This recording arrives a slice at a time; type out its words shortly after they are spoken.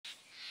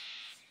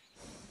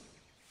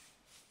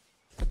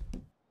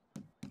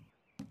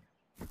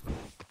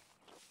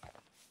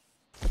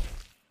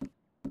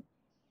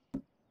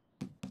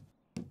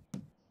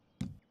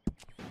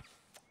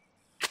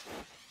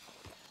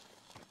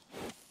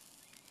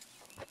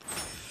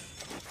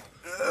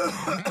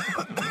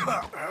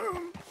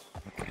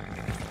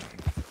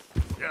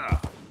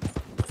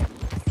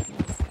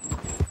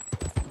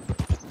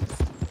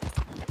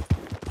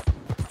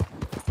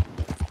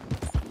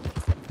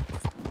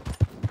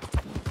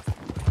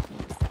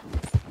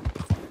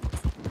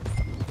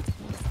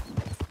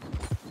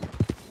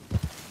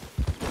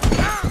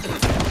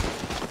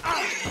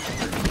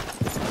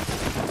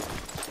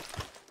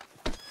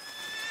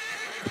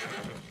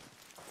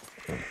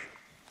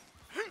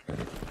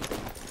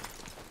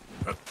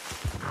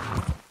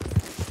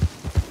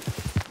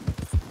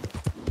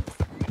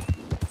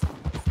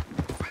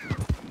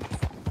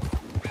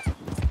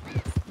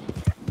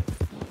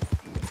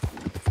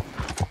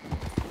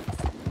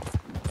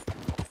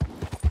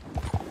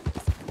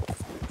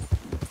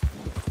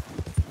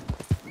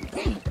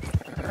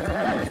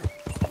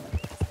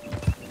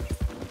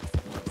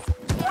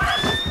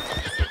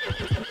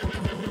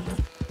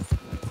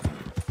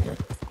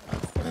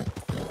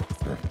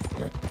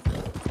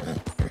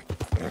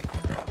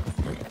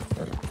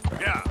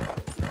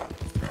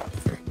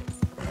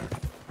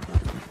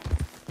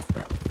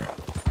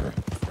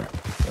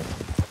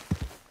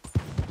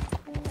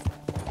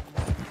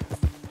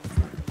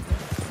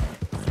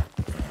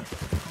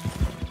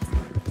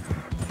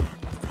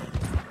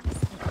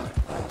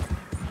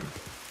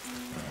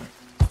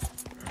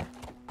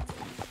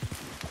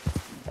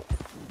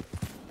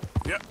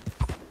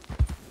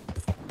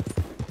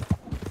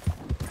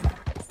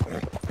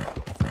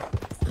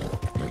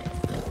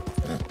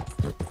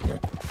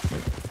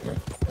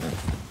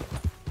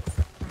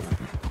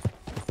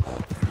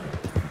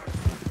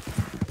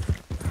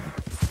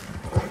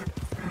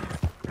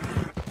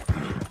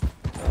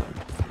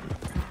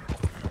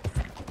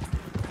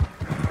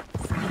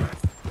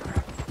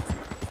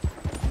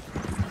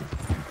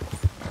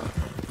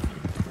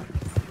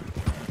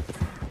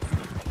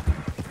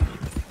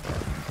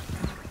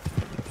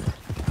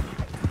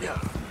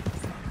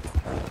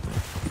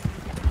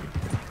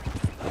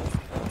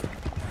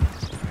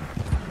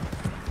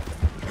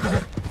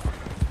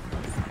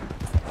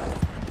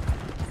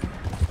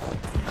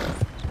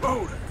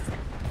Whoa there.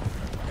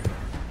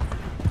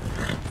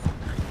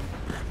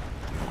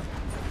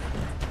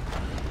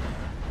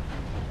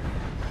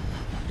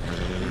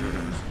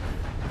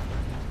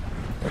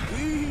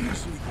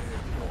 Easy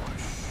there, boy.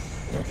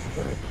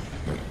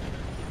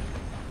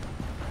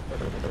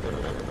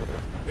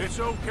 It's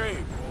okay,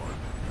 boy.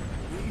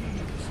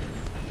 Easy.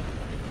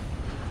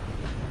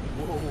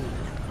 Whoa.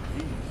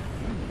 Easy.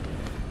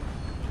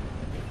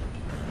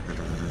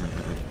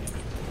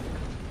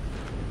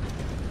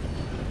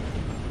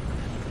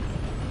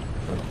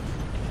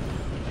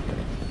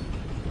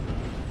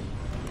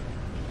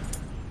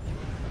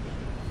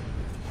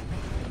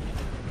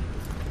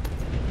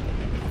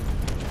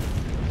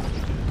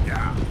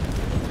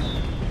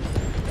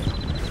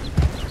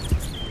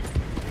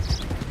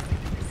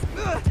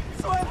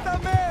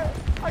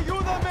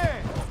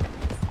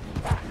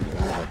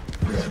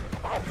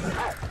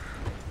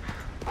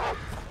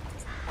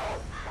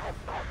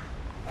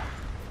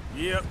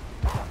 Yep.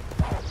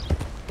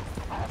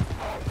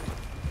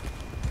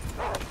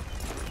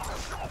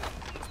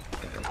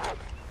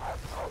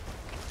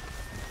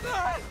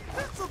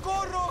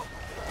 ¡Socorro!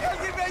 ¡Que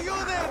alguien me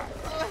ayude!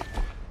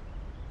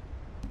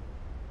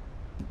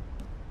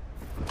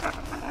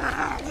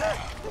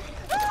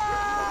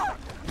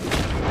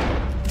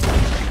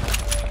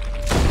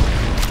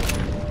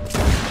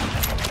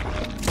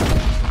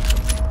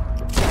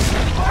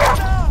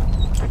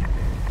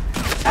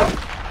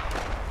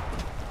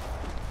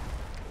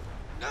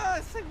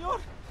 Señor,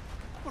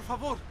 por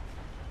favor,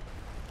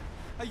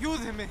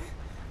 ayúdeme.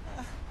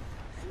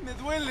 Me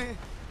duele.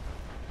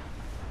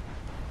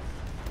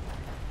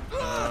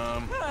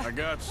 I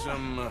got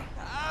some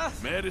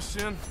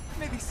medicine.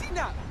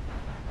 ¿Medicina?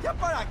 ¿Ya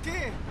para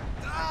qué?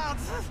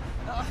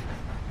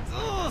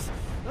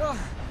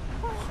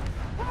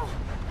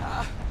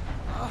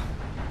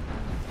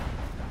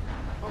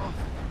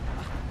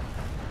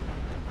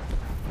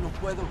 No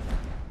puedo.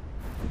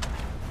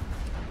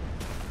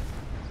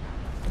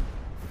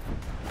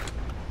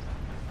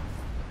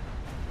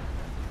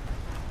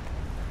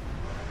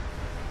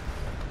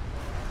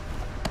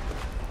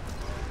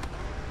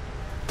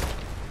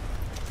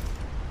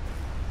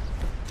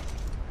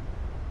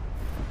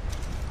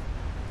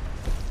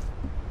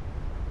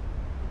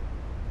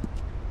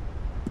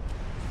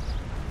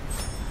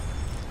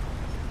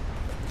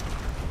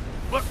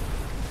 Look.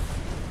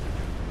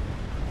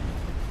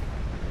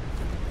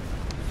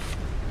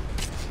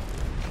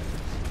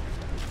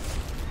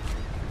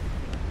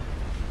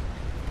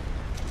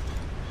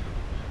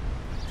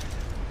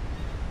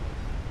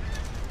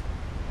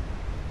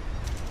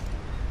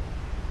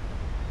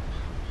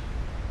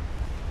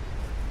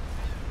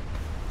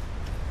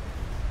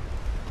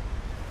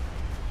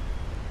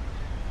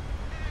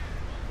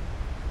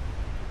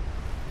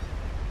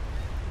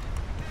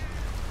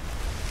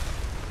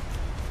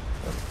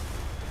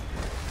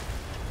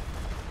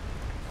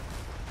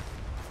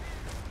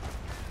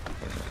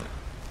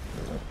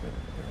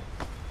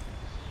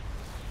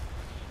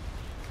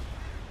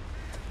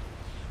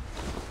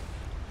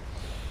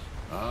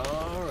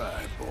 All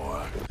right,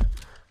 boy.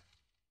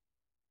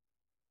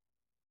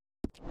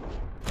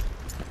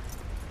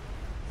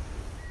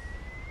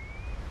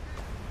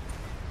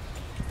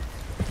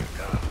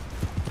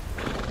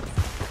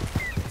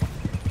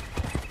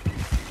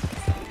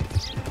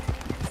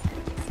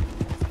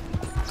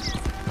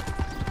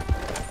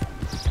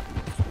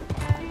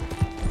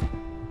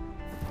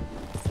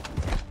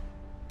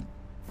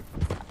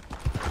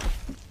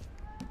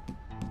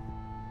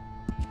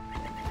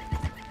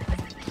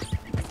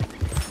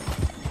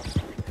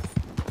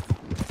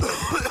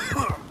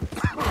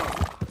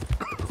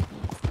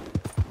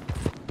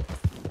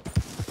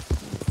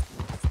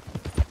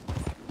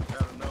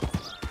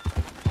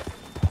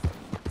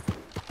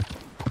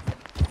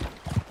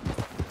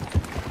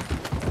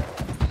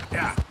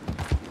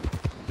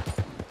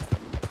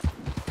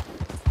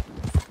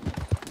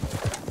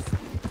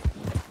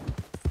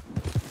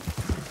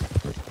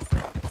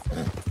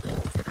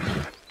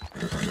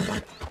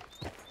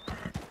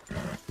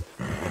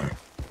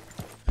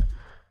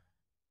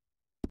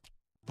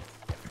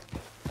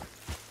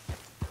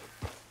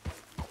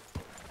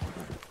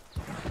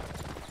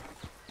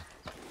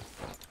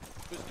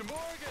 Mr.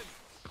 Morgan!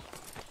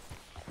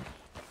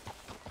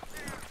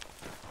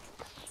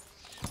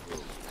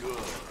 Oh, good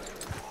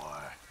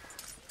boy.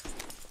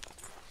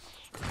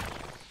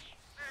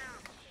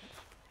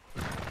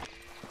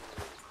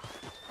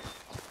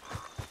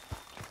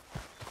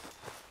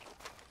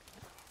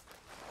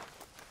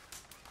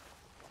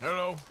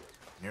 Hello.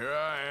 Here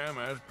I am,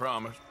 as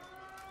promised.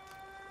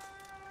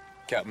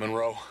 Captain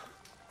Monroe.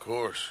 Of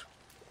course.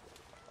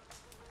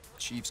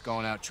 Chief's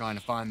going out trying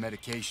to find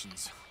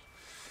medications.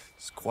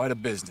 It's quite a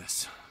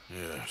business.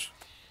 Yes.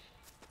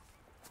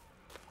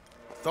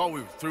 Thought we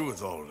were through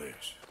with all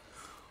this.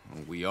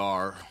 Well, we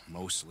are,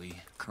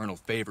 mostly. Colonel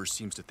Favors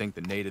seems to think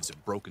the natives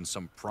have broken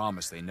some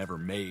promise they never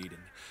made,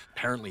 and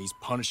apparently he's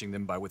punishing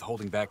them by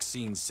withholding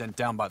vaccines sent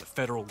down by the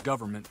federal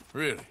government.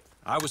 Really?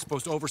 I was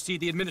supposed to oversee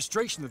the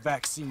administration of the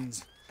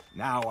vaccines.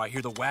 Now I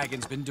hear the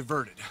wagon's been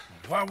diverted.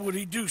 Why would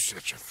he do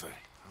such a thing?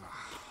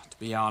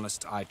 Be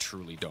honest, I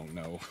truly don't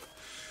know.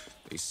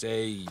 They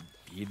say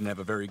he didn't have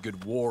a very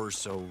good war,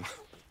 so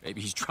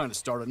maybe he's trying to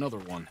start another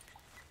one.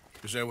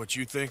 Is that what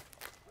you think?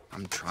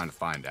 I'm trying to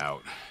find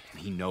out,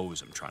 and he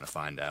knows I'm trying to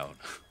find out.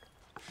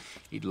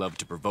 He'd love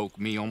to provoke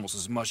me almost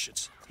as much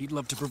as he'd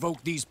love to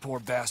provoke these poor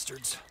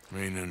bastards.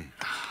 Meaning?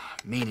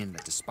 Meaning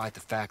that despite the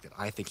fact that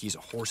I think he's a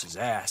horse's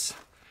ass,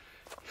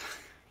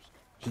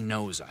 he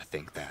knows I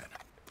think that.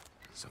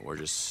 So we're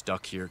just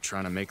stuck here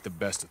trying to make the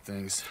best of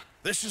things.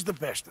 This is the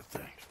best of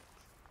things.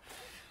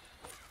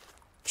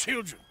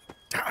 Children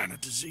dying of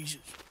diseases.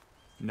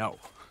 No.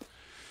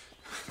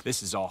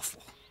 This is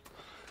awful.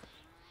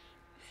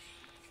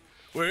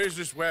 Where is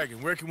this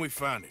wagon? Where can we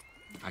find it?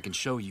 I can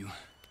show you.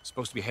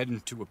 Supposed to be heading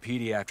to a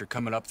PD after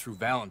coming up through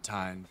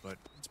Valentine, but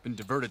it's been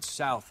diverted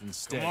south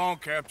instead. Come on,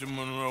 Captain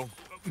Monroe.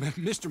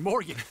 Mr.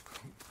 Morgan,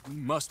 we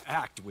must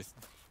act with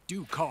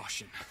due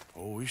caution.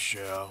 Oh, we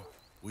shall.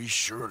 We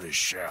surely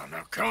shall.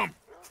 Now come.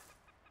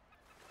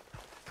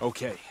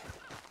 Okay.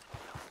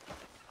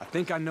 I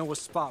think I know a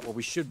spot where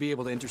we should be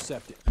able to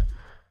intercept it.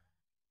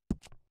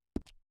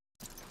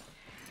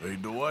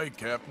 Lead the way,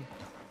 Captain.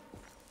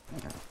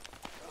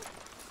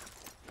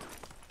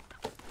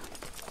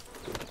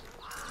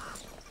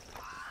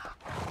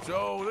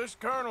 So, this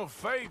Colonel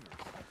Favors,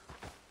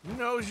 he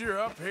knows you're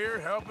up here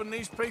helping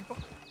these people?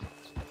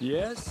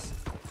 Yes.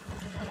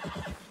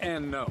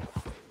 And no.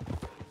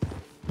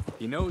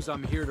 He knows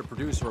I'm here to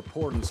produce a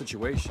report on the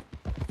situation.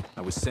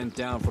 I was sent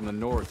down from the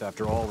north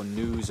after all the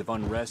news of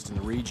unrest in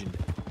the region.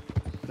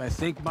 But I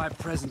think my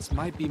presence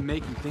might be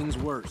making things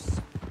worse.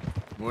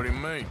 What do you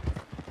mean?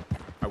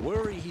 I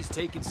worry he's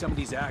taking some of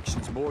these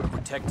actions more to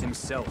protect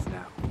himself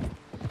now.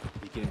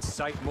 He can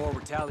incite more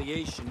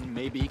retaliation,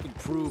 maybe he can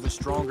prove a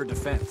stronger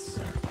defense.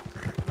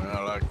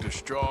 Well, like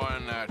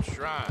destroying that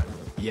shrine.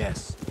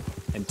 Yes,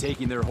 and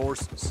taking their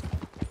horses.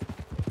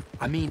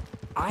 I mean,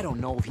 I don't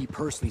know if he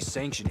personally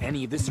sanctioned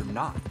any of this or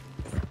not.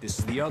 This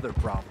is the other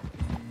problem.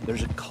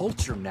 There's a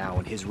culture now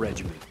in his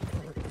regiment.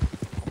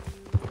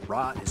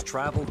 Rot has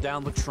traveled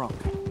down the trunk.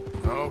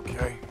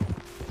 Okay.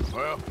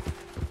 Well,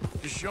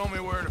 just show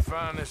me where to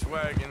find this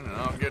wagon, and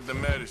I'll get the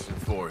medicine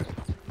for you.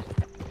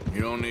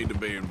 You don't need to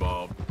be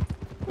involved.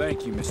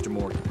 Thank you, Mr.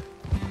 Morgan.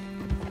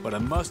 But I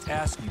must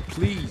ask you,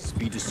 please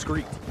be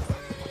discreet.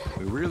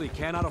 We really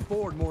cannot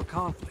afford more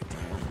conflict.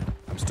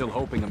 I'm still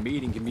hoping a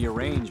meeting can be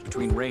arranged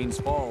between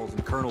Rains Falls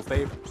and Colonel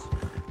Favors.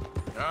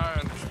 I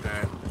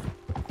understand.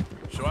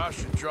 So I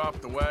should drop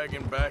the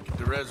wagon back at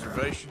the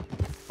reservation?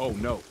 Oh,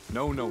 no.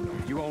 No.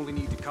 You only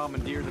need to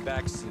commandeer the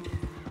back seat.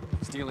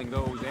 Stealing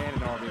those and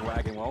an army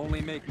wagon will only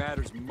make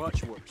matters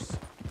much worse.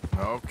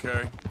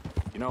 Okay.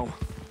 You know,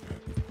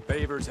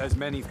 Favors has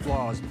many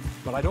flaws,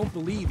 but I don't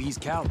believe he's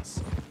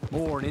callous.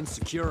 More an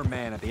insecure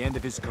man at the end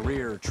of his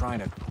career trying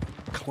to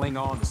cling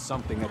on to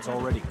something that's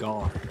already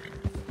gone.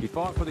 He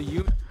fought for the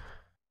Union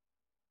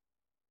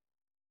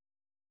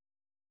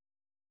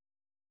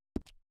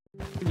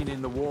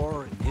in the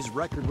war, and his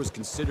record was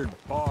considered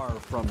far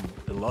from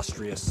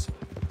illustrious.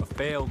 A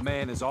failed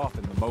man is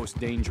often the most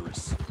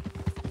dangerous.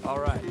 All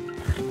right,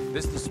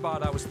 this is the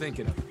spot I was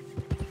thinking of.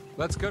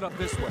 Let's get up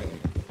this way.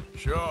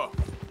 Sure.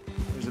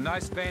 There's a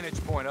nice vantage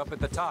point up at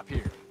the top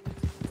here.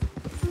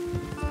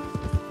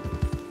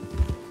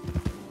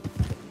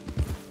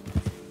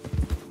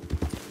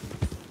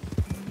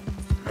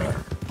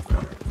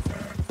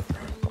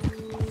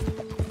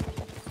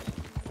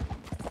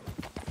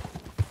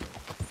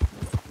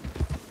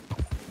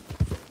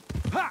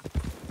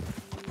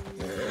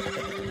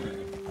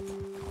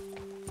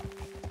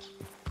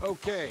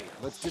 Okay,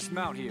 let's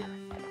dismount here.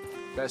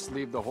 Best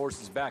leave the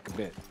horses back a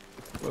bit.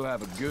 We'll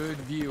have a good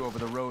view over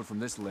the road from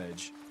this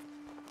ledge.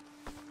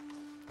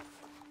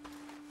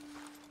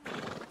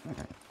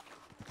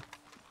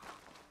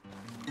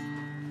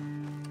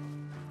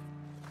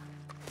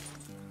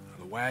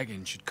 The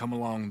wagon should come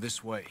along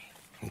this way.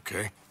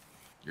 Okay.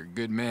 You're a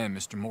good man,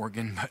 Mr.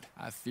 Morgan, but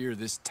I fear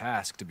this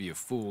task to be a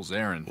fool's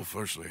errand. Well,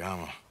 firstly, I'm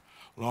a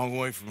long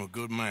way from a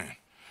good man.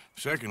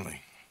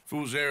 Secondly,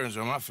 fool's errands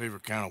are my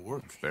favorite kind of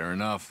work. Fair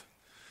enough.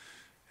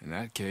 In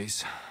that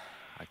case,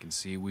 I can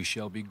see we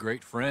shall be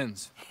great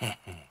friends.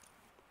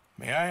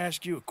 May I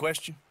ask you a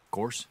question? Of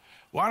course.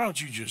 Why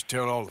don't you just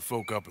tell all the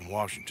folk up in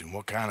Washington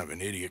what kind of an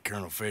idiot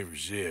Colonel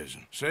Favors is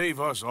and save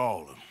us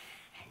all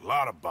a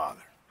lot of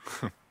bother?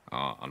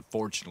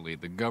 Unfortunately,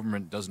 the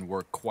government doesn't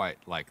work quite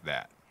like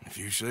that. If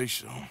you say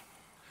so.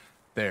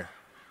 There.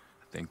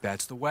 I think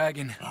that's the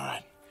wagon. All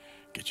right.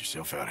 Get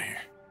yourself out of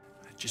here.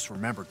 Just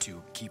remember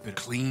to keep it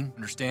clean,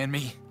 understand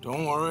me?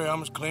 Don't worry,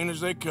 I'm as clean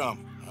as they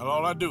come. Not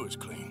all I do is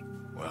clean.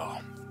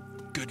 Well,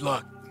 good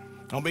luck.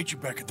 I'll meet you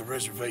back at the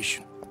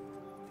reservation.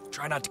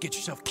 Try not to get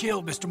yourself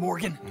killed, Mr.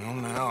 Morgan.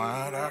 No,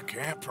 I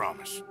can't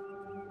promise.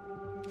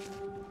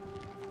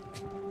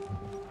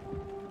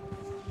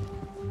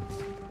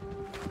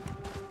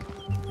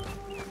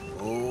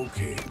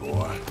 Okay,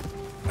 boy.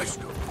 Let's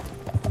go.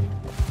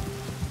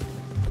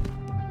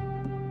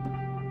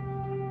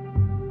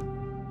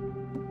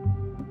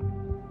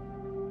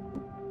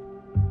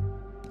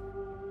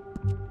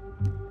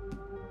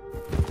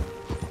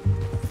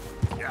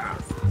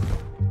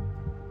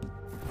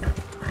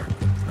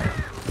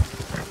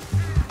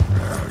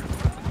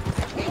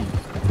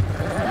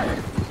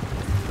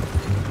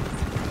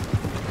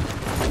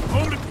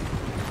 Hold it!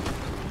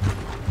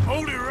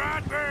 Hold it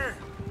right there!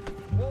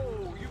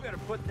 Whoa, you better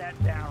put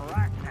that down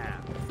right now.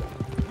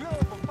 We'll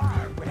open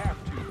fire if we have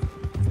to.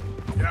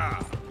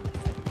 Yeah.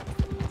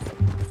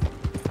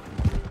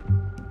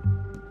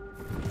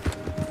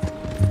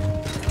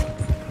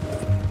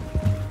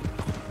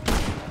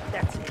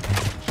 That's it.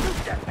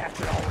 Shoot that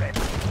bastard already.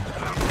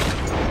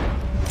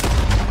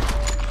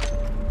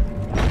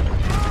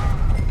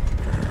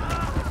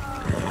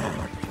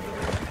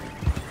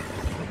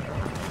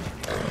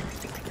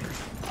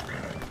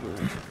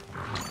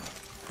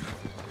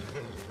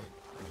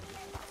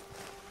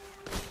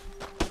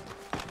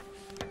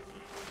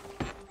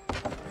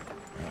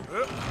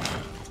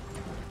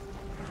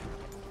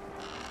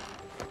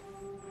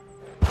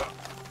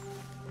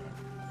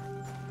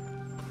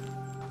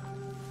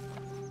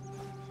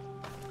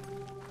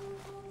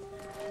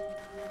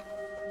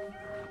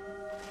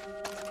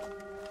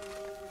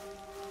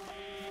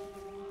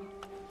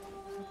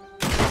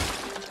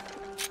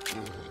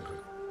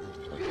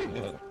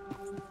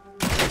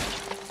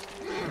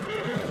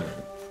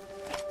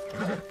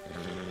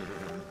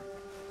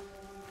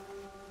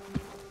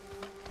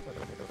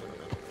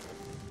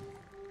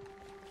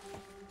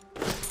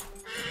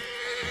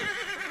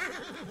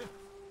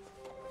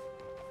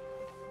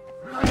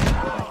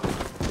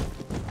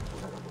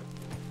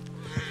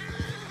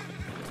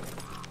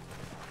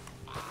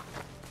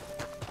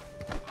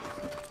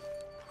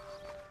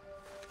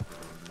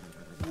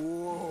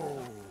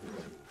 Whoa.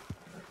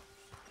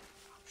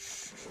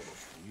 Shh,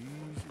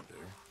 easy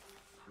there.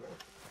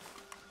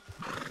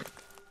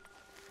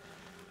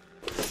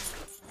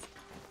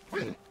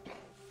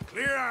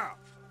 Clear out.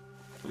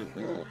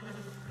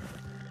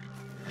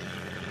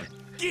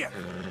 Get.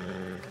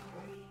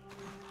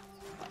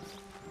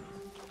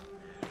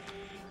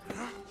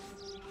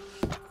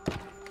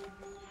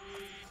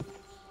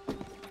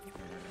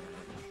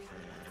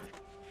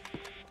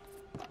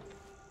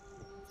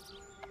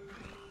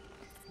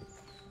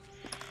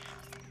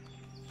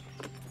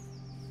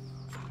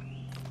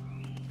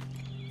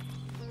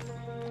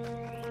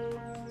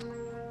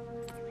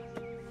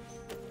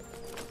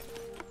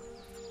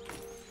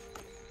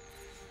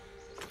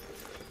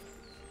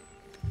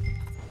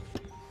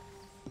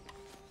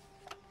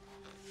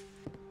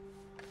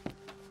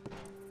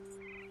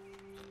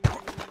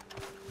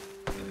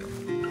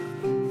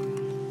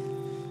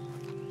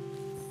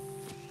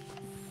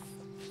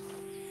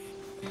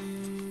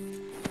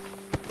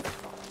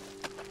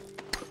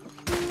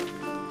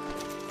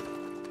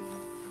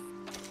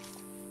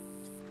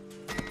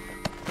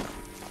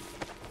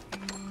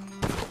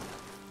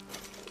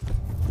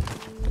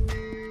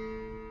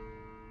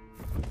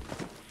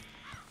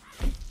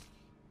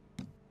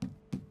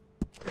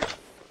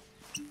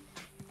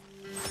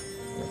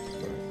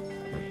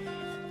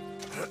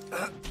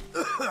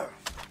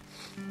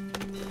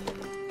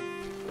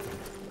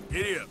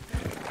 Giddy up.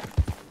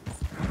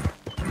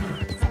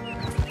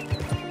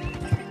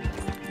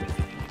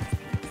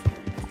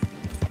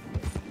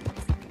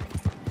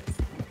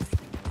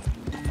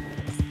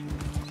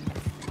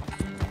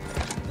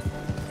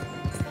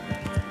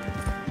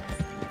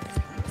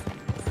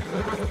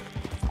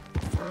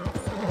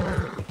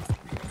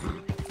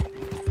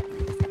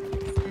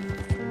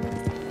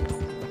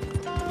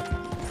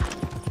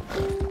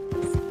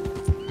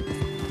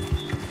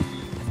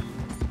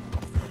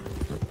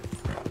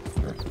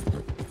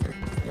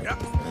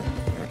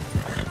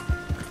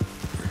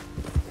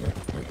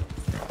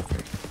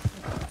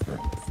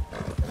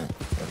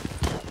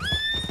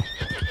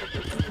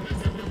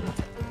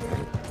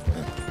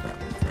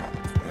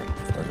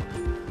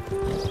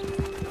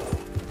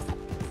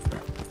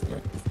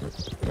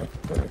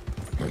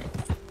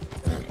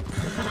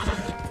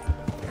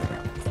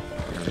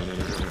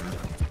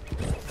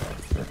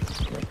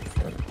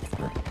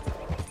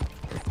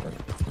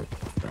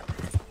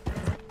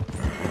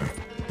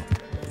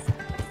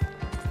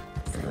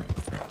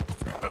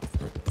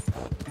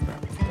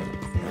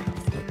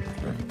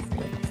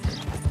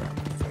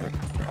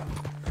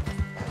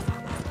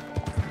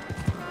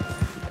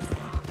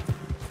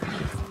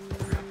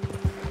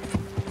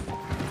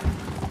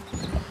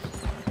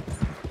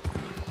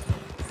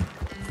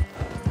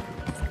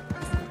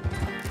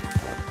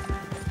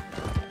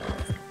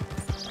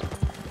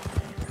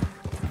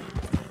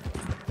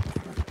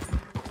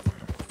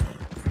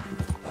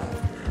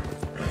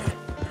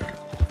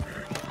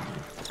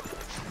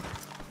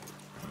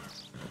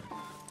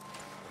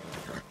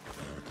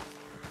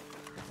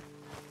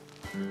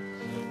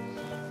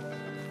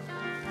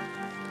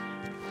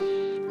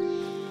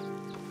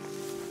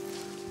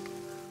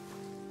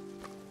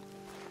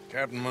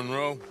 Captain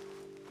Monroe,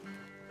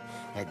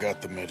 I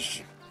got the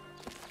medicine.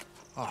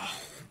 Oh,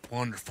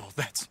 wonderful.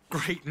 That's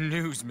great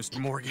news, Mr.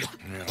 Morgan.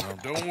 Yeah, well,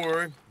 don't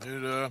worry.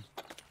 It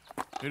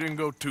didn't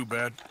go too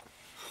bad.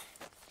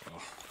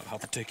 Oh, I'll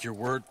have to take your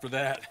word for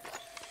that.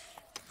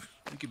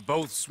 We could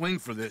both swing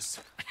for this.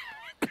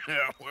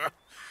 Yeah, well,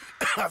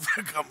 I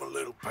think I'm a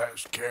little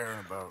past caring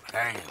about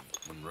hanging,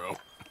 Monroe.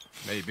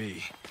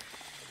 Maybe.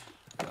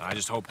 I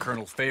just hope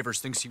Colonel Favors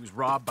thinks he was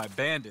robbed by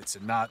bandits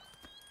and not...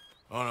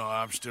 Oh, no,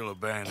 I'm still a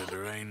bandit.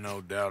 There ain't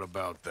no doubt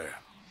about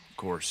that. Of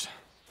course.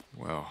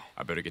 Well,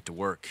 I better get to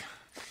work.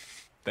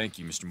 Thank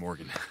you, Mr.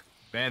 Morgan.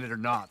 Bandit or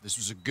not, this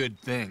was a good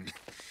thing.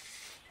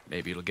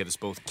 Maybe it'll get us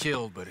both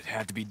killed, but it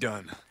had to be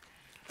done.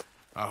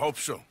 I hope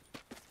so.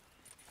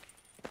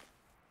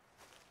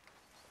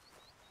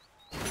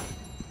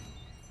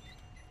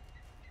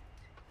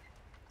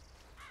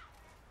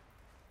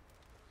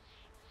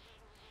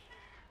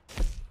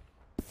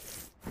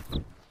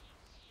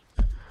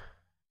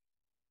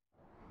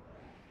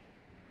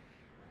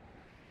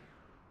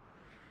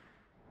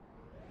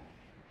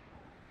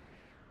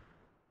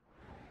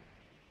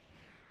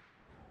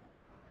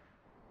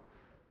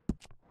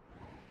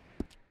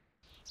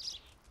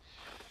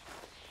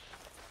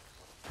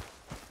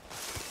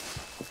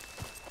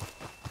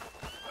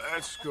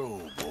 Let's go,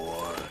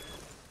 boy.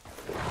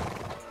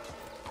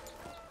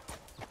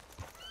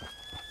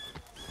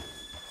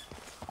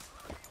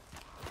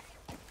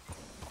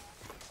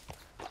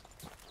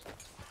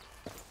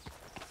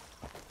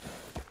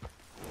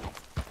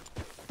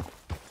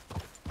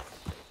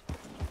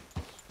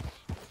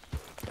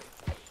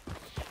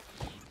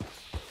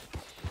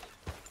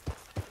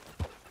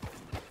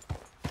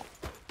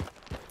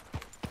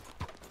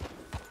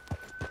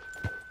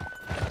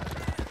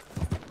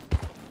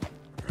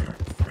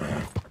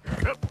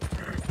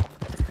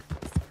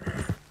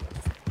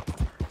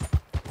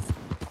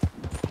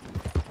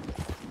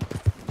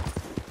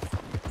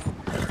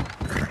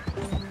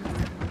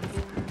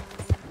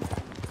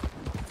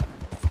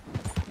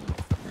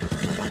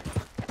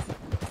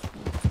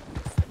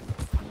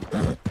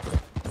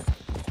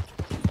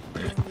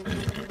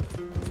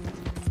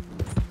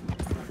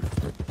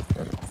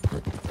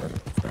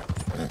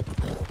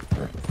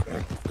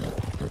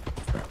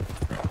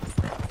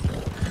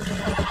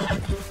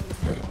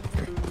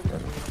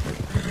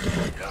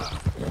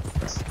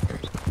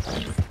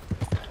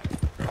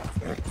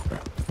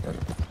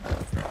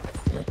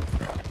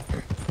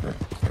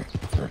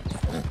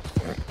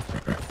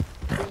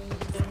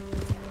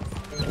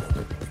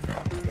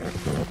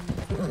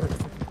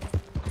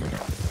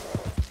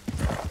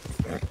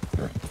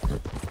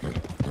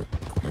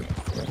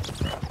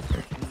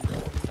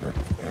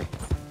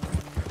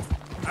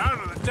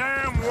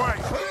 Damn way!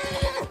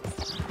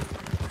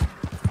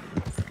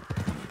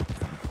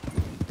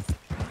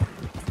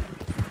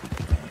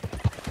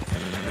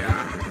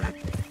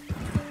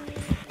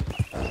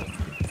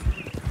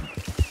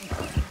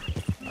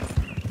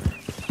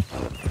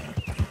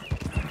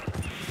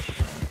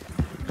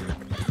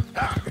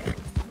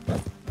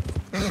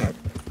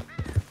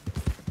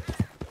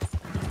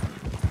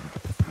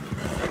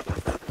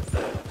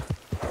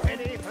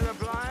 Penny for the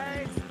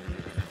blind.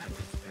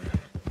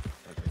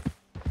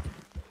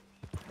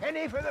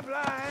 Penny for the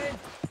blind.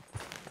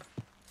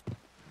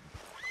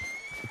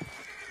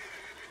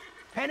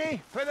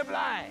 Penny for the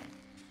blind.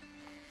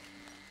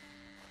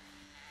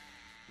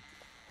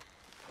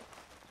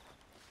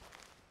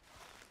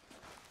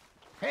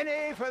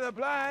 Penny for the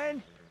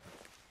blind.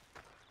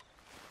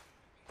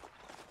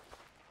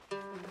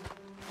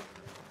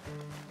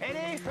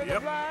 Penny for the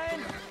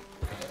blind.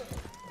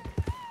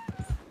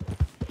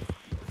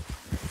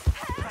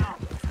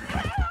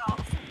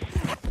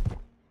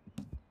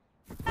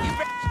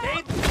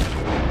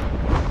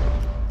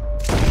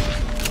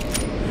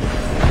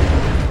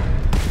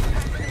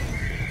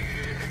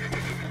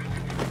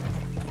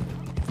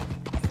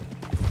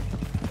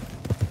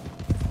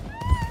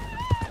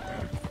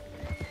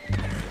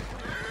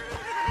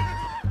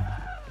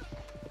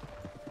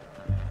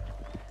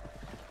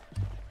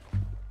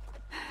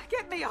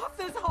 Get me off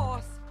this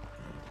horse!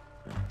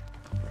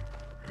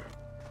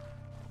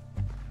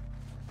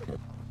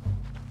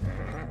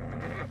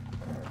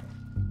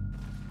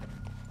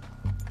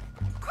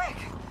 Quick!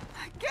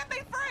 Get me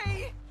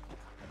free!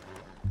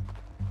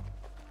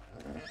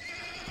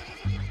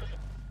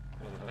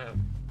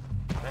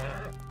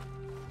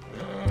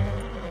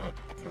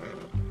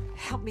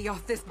 Help me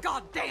off this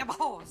goddamn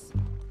horse!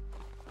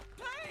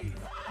 Please!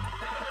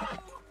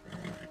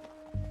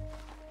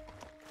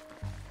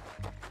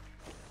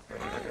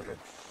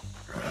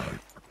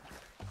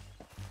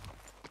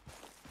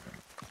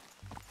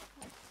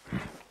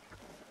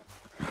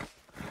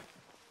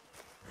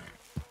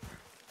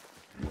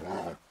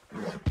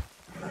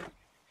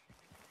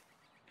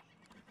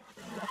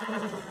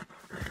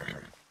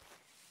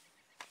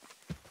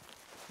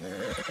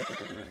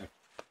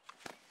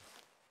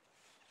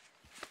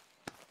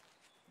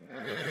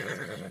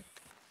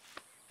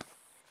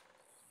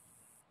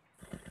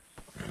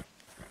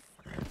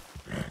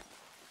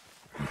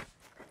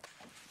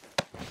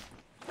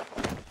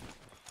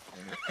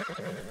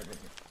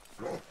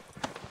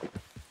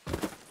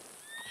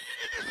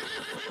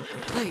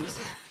 Please,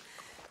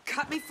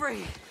 cut me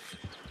free.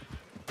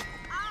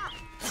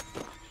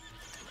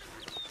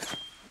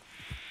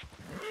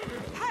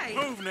 Hey,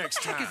 Move next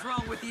what the heck time. is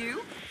wrong with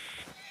you?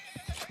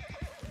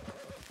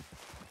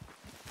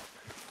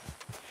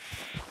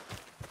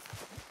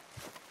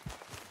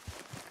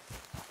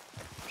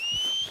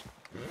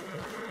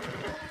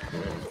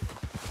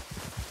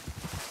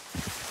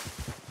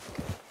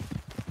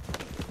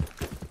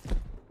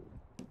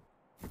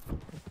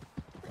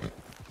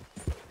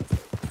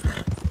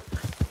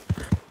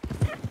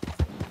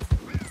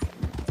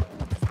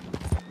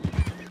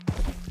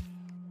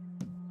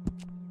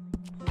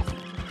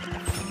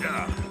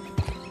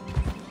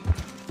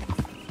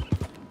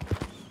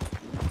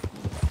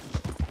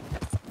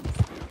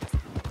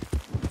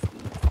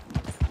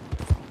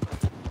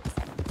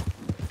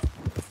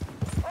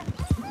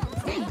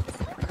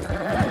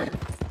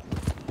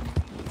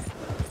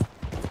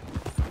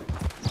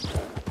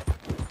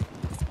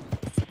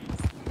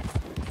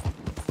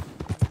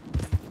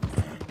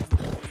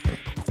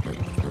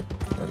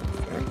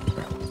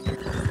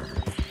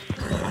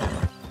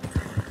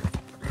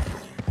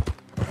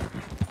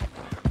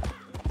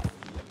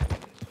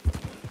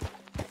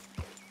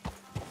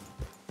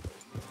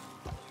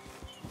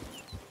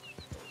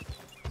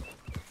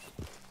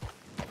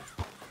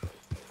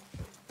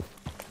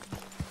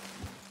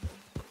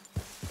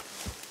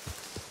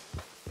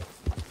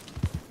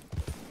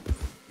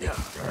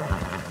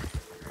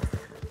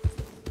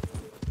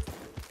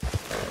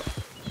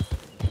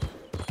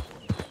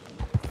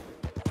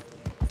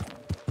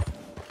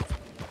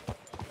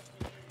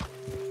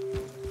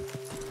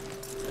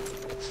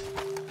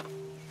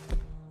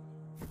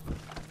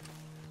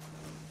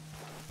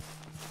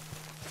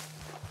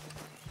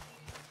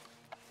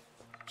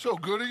 So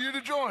good of you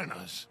to join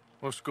us.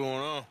 What's going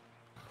on?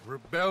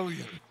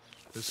 Rebellion.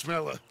 The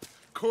smell of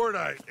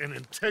cordite and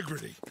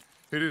integrity.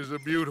 It is a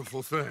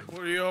beautiful thing.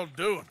 What are y'all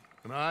doing?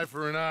 An eye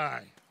for an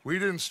eye. We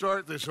didn't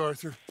start this,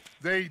 Arthur.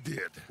 They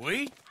did.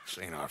 We? This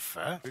ain't our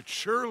fight. It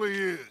surely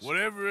is.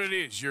 Whatever it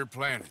is you're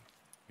planning,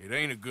 it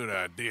ain't a good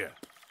idea.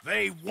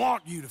 They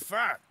want you to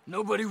fight.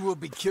 Nobody will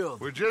be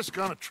killed. We're just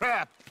gonna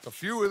trap a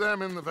few of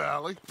them in the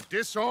valley,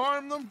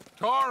 disarm them,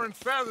 tar and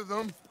feather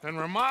them, and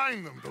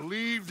remind them to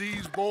leave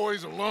these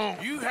boys alone.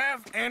 You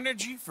have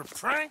energy for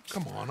pranks?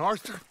 Come on,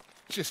 Arthur.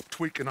 Just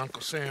tweaking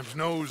Uncle Sam's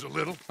nose a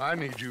little. I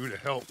need you to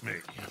help me.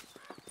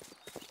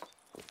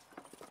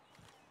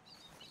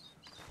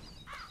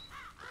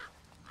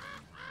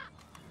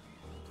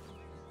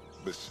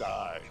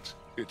 Besides,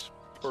 it's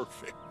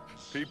perfect.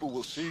 People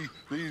will see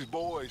these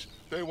boys.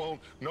 They won't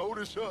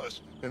notice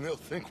us, and they'll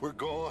think we're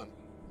gone.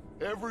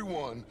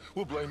 Everyone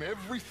will blame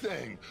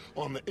everything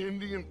on the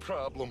Indian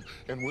problem,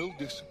 and we'll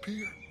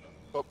disappear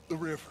up the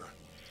river.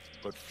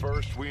 But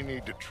first, we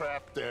need to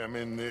trap them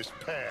in this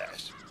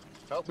pass.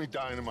 Help me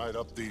dynamite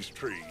up these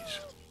trees.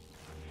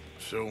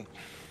 So,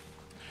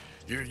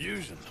 you're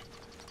using them?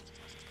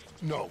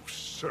 No,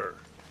 sir.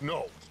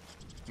 No.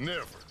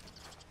 Never.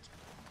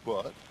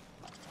 But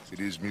it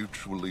is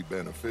mutually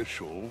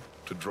beneficial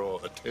to draw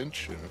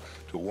attention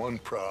to one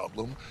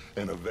problem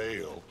and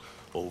avail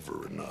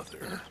over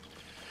another.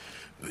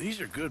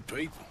 These are good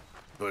people,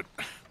 but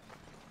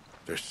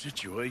their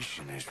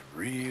situation is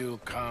real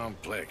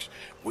complex.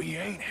 We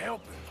ain't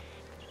helping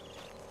them.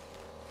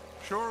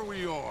 Sure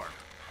we are.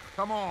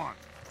 Come on,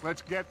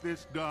 let's get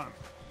this done.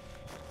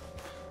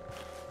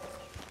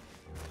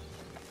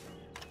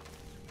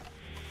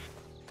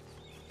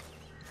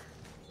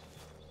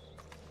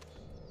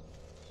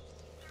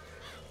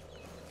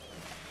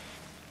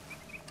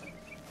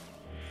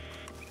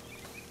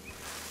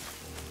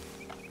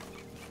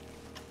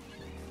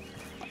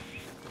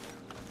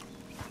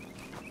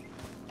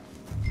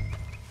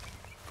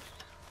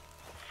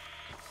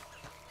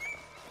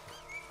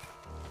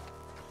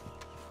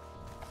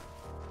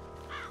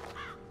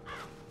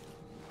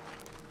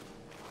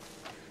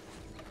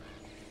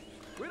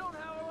 We don't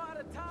have a lot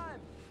of time.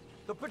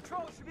 The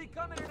patrol should be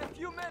coming in a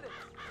few minutes.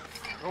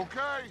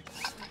 Okay.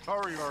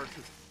 Hurry,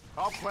 Arthur.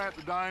 I'll plant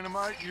the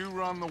dynamite, you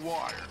run the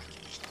wire.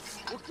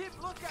 We'll keep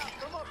lookout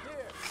from up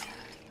here.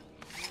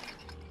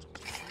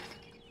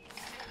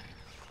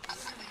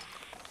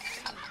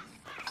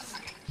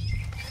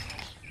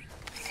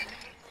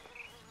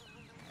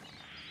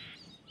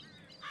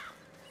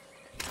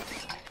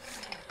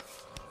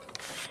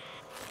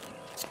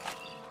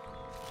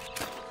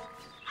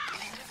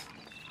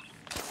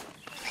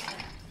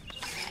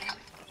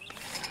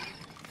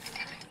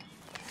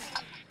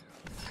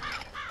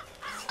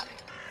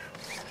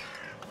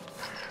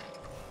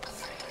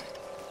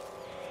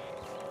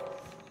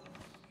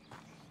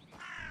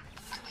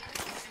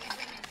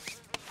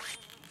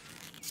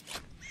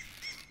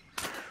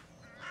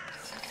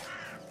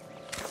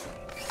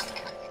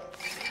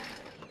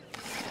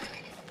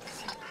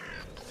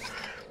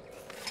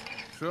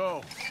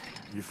 So,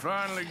 you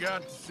finally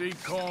got to see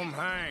Colm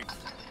hang.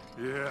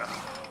 Yeah.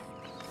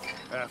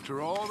 After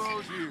all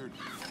those years.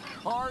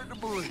 Hard to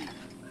believe.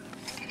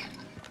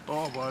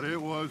 Oh, but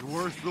it was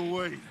worth the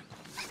wait.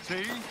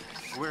 See?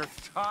 We're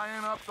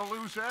tying up the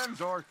loose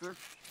ends, Arthur.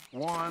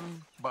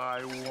 One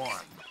by one.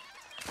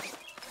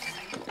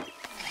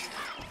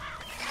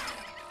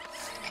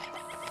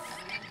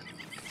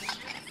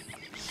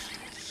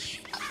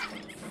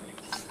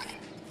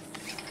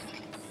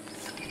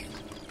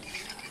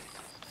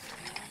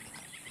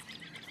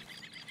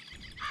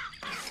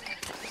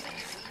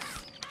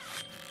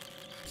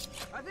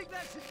 I think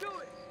that should do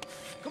it.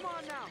 Come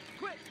on now,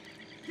 quick.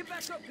 Get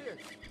back up here.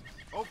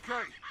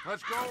 Okay,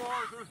 let's go,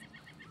 Arthur.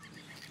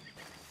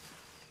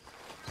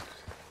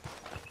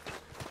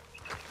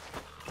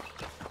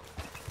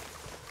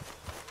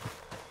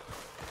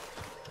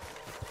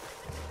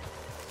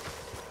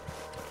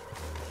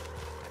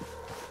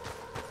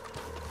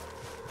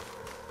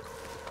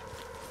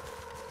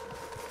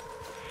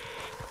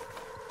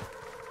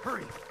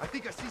 Hurry! I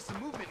think I see some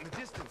movement in the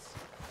distance.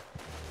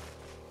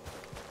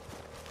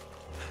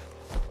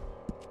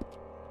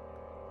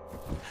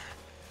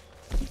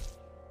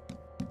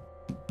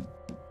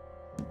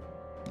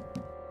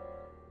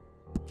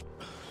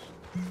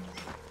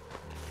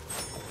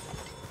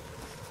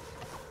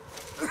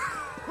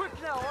 Quick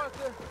now,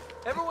 Arthur.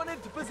 Everyone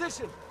into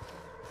position.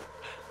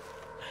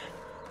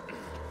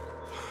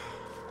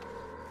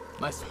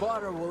 My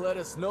spotter will let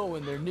us know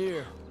when they're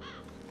near.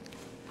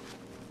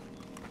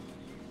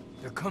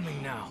 They're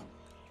coming now.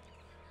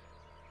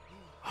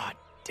 Ah,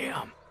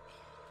 damn.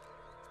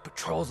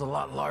 Patrol's a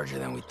lot larger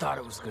than we thought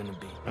it was gonna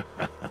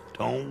be.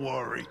 Don't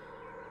worry.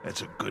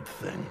 That's a good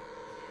thing.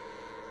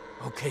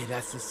 Okay,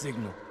 that's the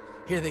signal.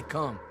 Here they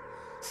come.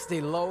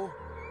 Stay low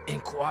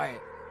and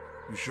quiet.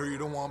 You sure you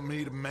don't want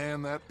me to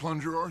man that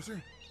plunger,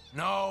 Arthur?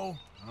 No,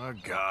 I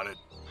got it.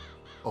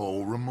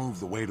 Oh, remove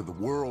the weight of the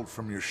world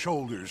from your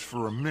shoulders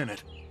for a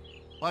minute.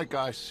 Like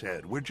I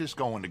said, we're just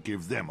going to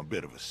give them a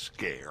bit of a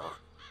scare.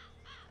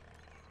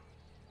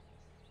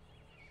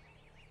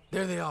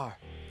 There they are.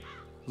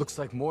 Looks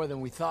like more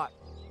than we thought.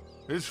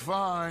 It's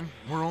fine.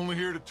 We're only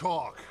here to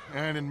talk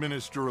and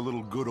administer a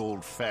little good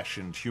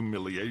old-fashioned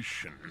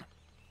humiliation.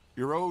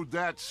 You're owed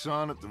that,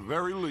 son, at the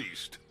very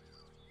least.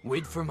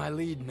 Wait for my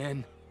lead,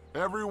 men.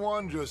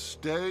 Everyone just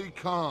stay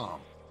calm.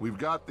 We've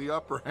got the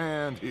upper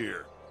hand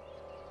here.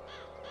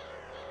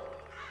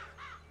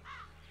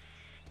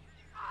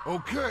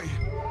 Okay,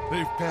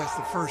 they've passed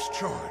the first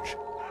charge.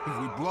 If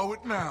we blow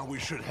it now, we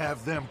should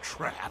have them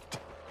trapped.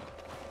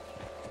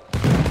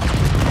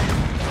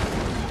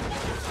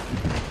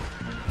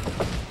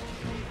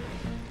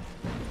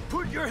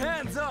 Put your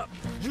hands up!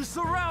 You're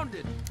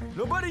surrounded!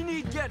 Nobody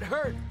need get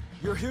hurt!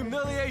 Your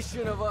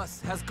humiliation of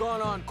us has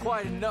gone on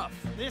quite enough.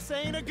 This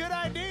ain't a good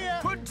idea.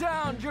 Put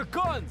down your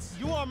guns!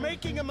 You are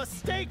making a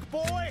mistake,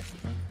 boy.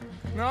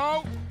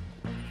 No,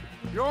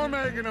 you're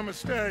making a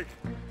mistake.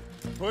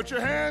 Put your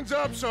hands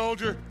up,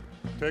 soldier.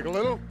 Take a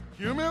little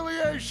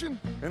humiliation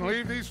and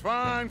leave these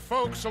fine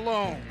folks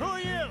alone. Who are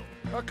you?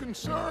 A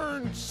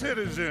concerned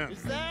citizen.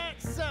 Is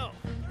that so?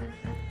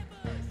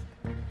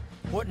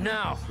 What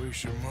now? We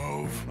should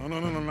move. No,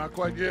 not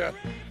quite yet.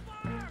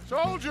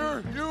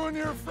 Soldier, you and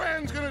your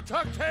friend's gonna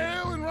tuck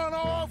tail and run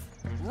off?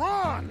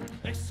 Run!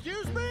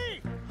 Excuse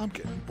me? I'm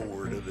getting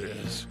bored of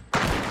this.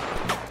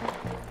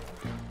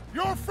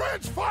 Your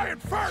friend's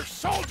fired first,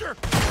 soldier!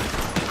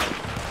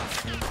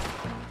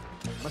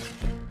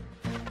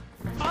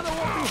 Father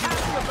won't be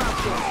happy about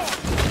this!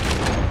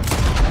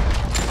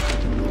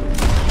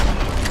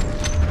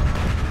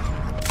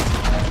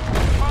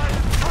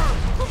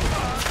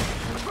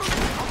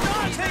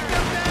 Take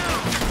them down!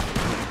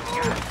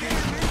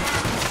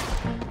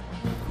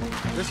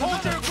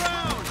 Hold their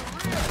ground!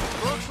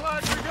 Looks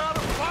like we got a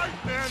fight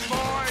then,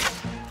 boys!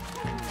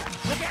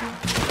 Look out!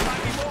 There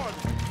might be more.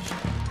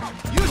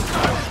 You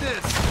started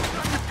this!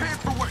 Now you paid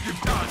for what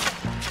you've done!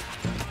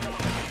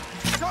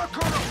 Dark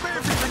Corner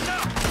Bears is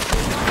enough!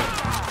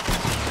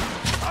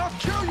 I'll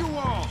kill you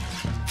all!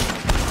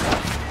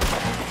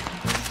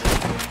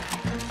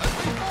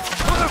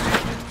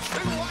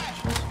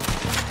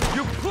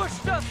 You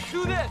pushed us to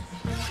this!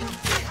 We'll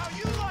see how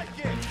you like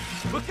it!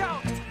 Look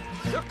out!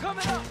 They're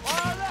coming up on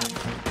our left!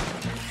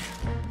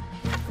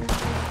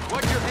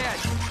 Watch your head!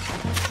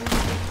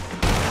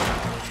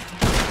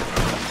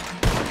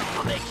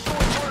 I'll make short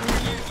work for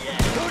you, yeah!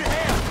 Good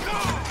hand!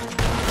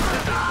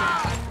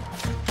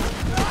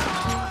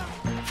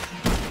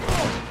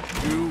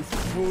 You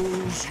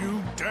fools, you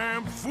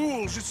damn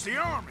fools! It's the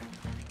army!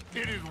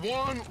 It is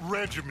one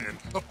regiment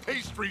of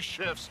pastry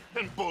chefs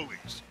and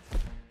bullies.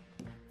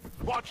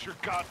 Watch your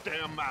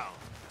goddamn mouth.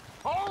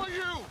 All of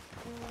you,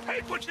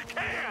 take what you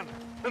can,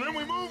 and then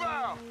we move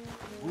out.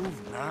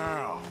 Move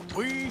now.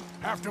 We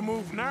have to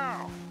move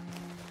now.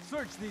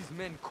 Search these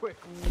men quick.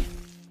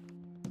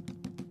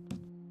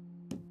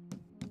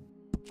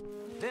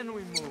 Then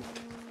we move.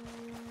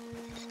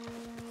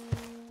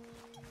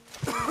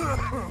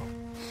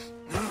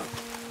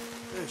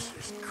 This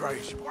is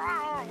crazy. Why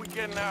aren't we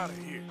getting out of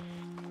here?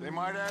 They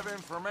might have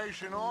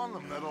information on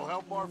them that'll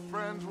help our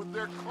friends with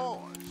their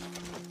cause.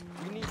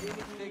 We need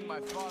anything my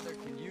father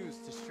can use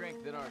to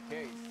strengthen our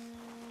case.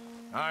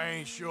 I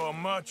ain't sure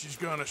much is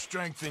gonna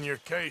strengthen your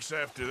case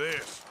after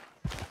this.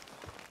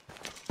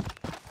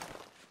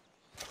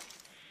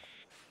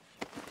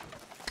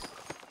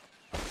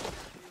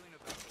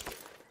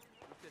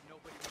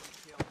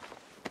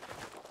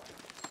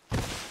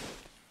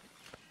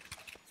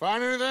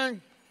 Find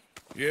anything?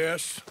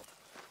 Yes.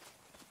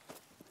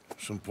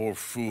 Some poor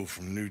fool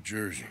from New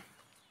Jersey.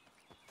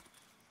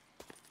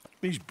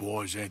 These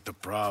boys ain't the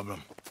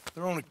problem.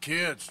 They're only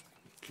kids.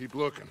 Keep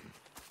looking.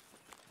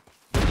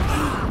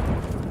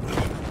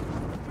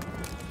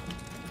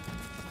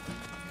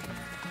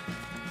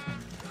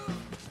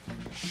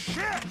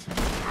 Shit!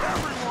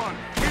 Everyone,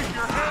 keep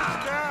your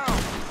heads down!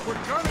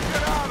 We're gonna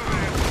get out of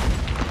this!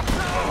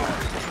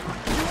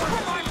 You were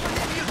fine for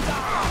him, you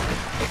die!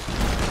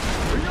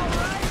 Are you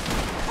alright?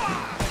 I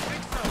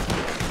think so.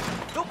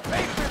 They'll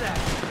pay for that!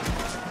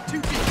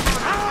 Too deep for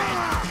our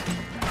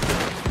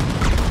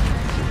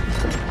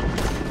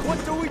What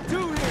do we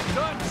do here,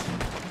 Dutch?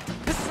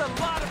 This is a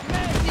lot of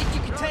men! Think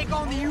you can take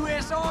on the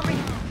U.S. Army?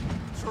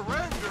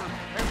 Surrender,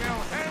 and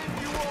they'll hang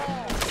you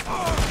all!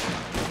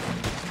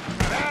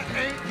 That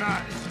ain't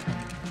nice!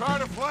 Try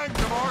to flank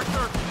them,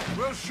 Arthur!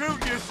 We'll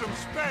shoot you some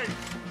space!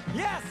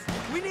 Yes!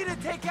 We need to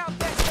take out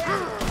that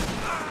cannon!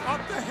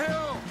 Up the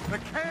hill! The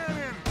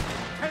cannon!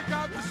 Take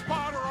out the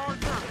spotter,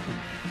 Arthur!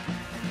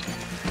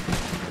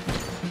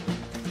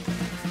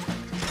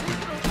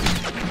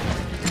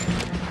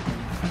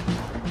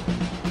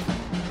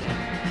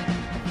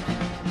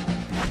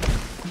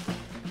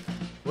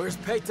 Where's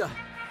Peta?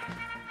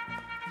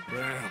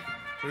 Damn.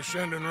 They're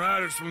sending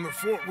riders from the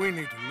fort. We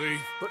need to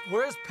leave. But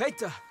where's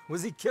Peta?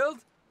 Was he killed?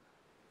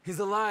 He's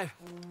alive.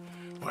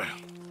 Well,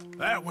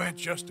 that went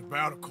just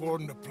about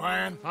according to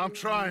plan. I'm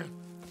trying.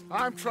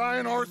 I'm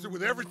trying, Arthur,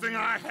 with everything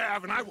I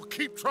have, and I will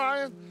keep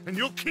trying, and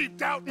you'll keep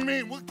doubting me,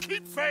 and we'll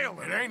keep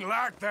failing. It ain't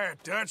like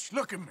that, Dutch.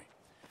 Look at me.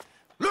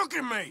 Look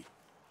at me!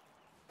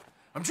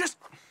 I'm just...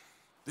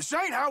 This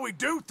ain't how we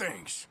do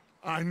things.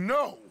 I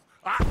know.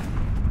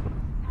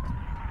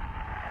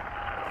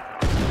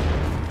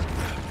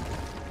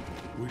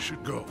 We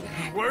should go.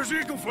 Where's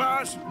Eagle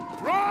Flies?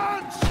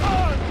 Run,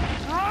 son!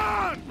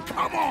 Run!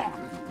 Come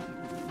on!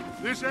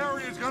 This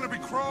area is gonna be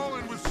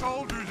crawling with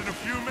soldiers in a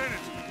few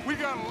minutes. We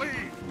gotta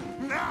leave.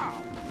 Now!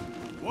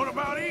 What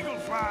about Eagle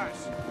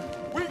Flies?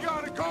 We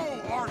gotta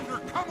go, Arthur.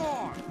 Come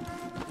on!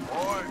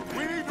 Boy,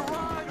 We need to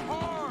ride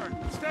hard.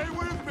 Stay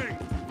with me.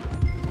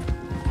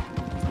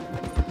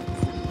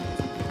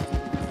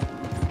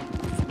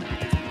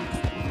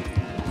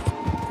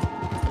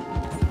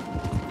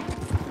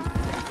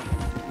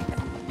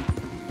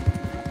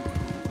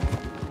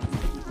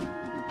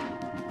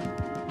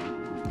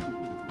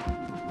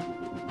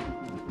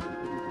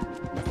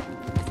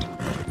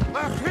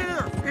 Left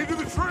here, into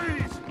the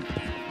trees.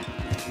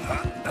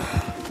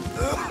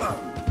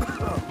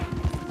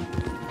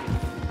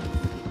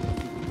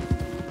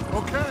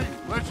 Okay,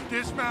 let's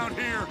dismount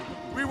here.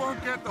 We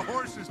won't get the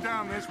horses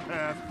down this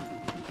path.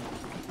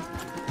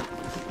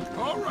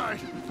 All right,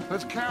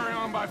 let's carry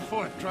on by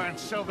foot. Try and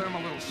sell them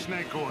a little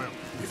snake oil.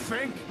 You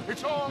think?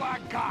 It's all I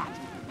got.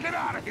 Get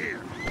out of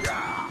here.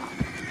 Yeah.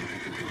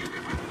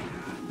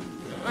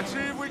 Let's see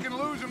if we can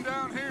lose them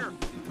down here.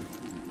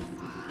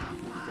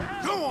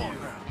 Go on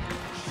now.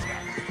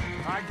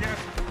 I guess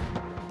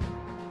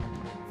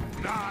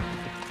not.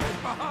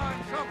 Get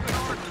behind something,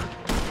 Arthur.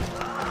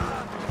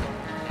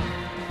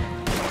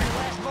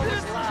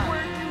 This is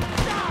where you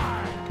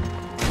die!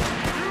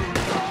 You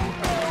don't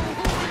know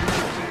who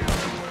you're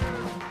dealing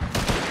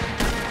with!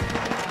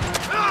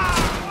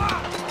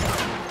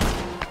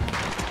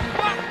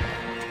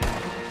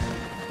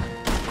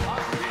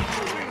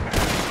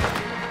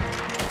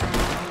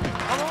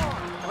 Come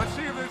on! Let's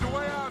see if there's a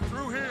way out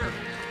through here.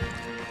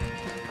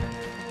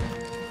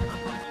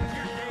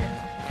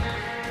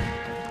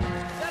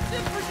 That's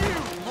it for you!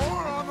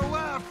 More on the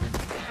left!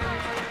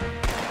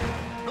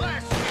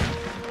 Bless you!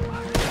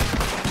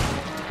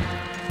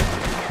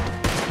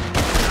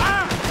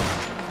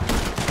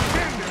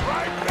 Send it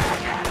right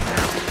back at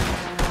them!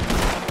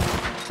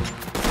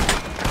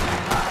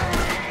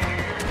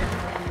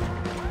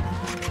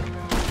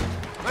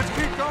 Let's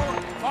keep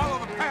going. Follow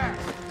the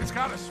path. It's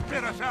got to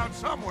spit us out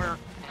somewhere.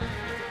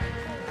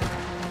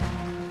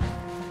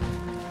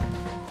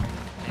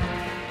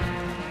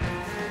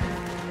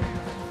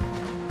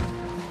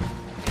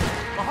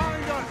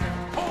 Behind us!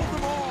 Hold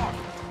them off!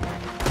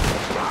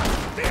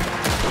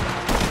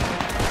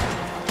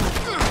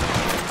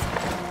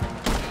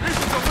 This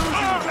is a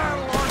losing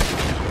battle, Archie!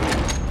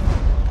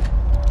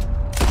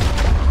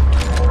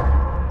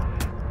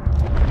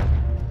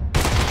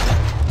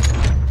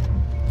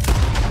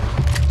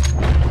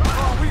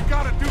 Oh, we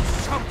gotta do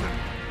something!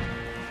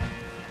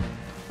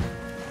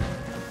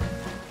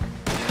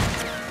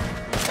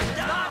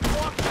 Stop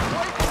walking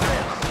away from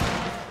this!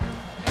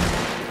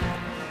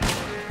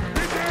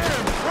 This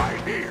ends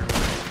right here!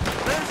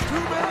 There's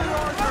too many,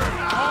 Arthur!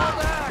 Fall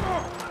back!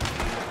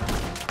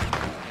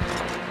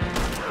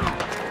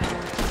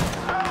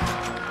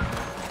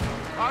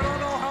 I don't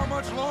know how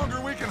much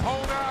longer we can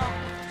hold out.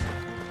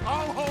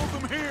 I'll hold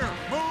them here.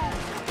 Move!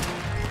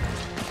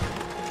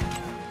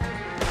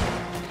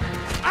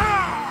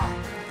 Ah!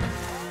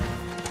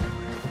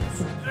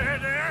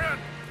 There.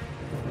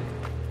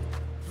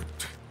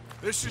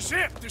 This is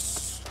it.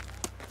 This...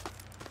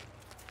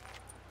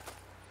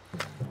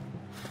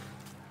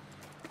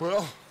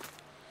 Well,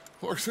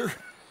 Arthur,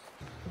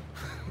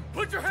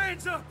 Put your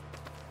hands up!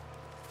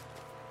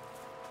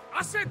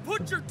 I said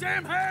put your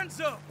damn hands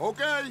up!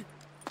 okay.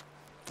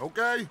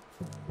 Okay.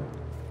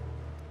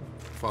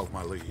 Follow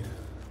my lead.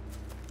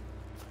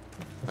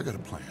 I got a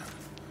plan.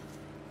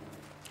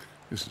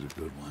 This is a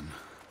good one.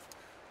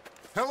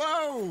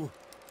 Hello,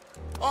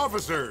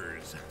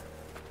 officers.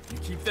 You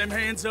keep them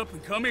hands up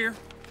and come here.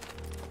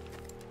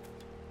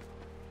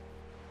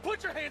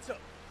 Put your hands up!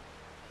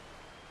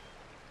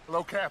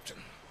 Hello, Captain.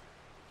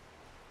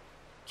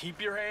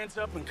 Keep your hands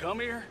up and come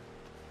here.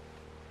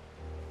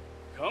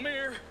 Come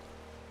here.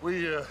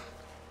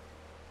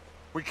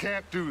 We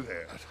can't do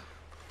that.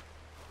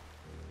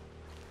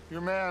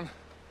 Your man...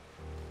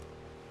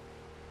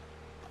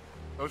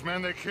 Those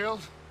men they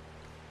killed?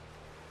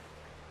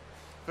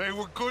 They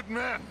were good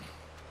men.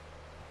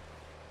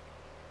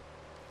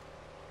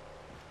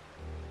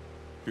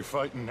 You're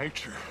fighting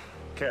nature,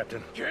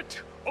 Captain.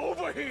 Get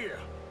over here.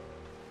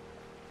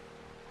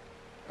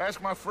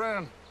 Ask my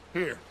friend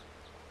here.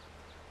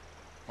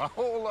 My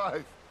whole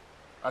life,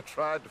 I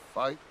tried to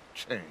fight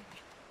change.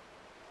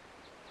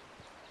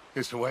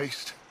 It's a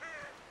waste.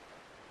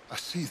 I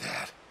see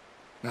that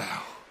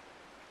now.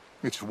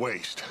 It's a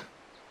waste.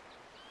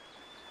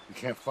 You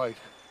can't fight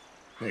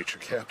nature,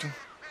 Captain.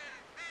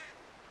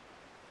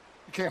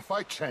 You can't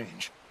fight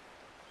change.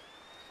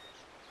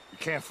 You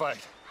can't fight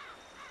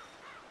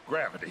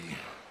gravity.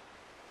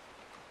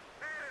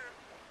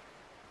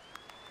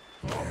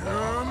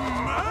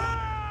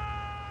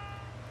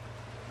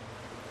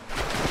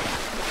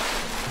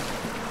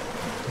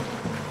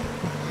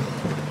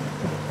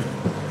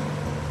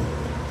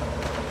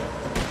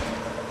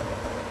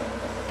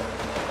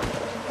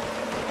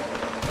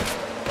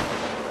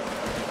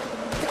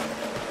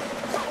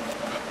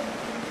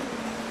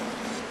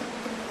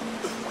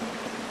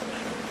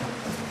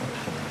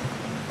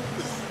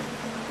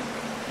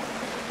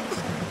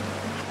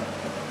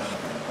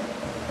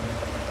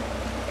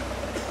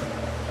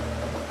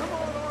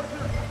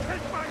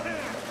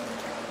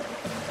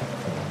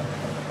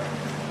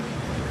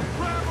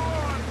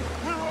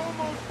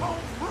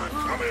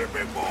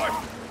 Big boy!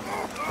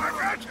 I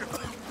got you!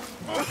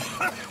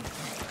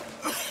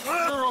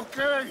 You're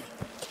okay!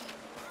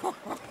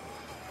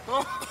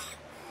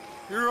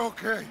 You're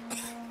okay.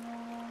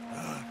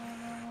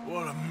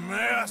 What a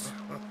mess.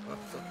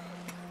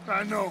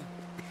 I know,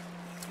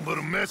 but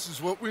a mess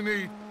is what we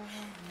need.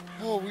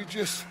 Oh, we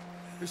just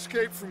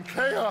escaped from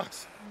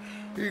chaos.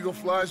 Eagle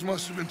flies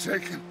must have been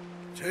taken.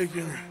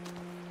 Taken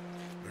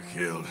or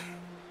killed?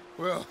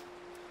 Well,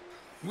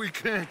 we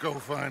can't go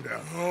find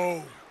out.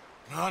 No,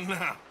 not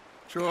now.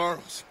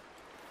 Charles,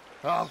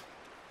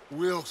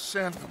 we'll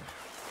send them.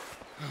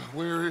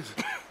 Where is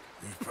it?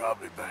 He's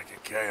probably back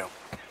at camp.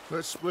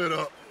 Let's split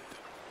up.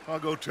 I'll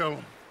go tell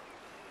him.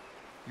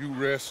 You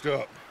rest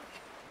up.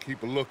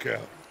 Keep a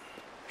lookout.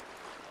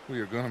 We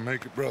are gonna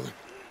make it, brother.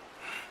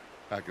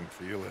 I can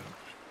feel it.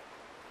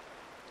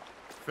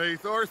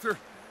 Faith, Arthur.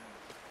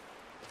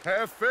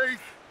 Have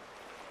faith.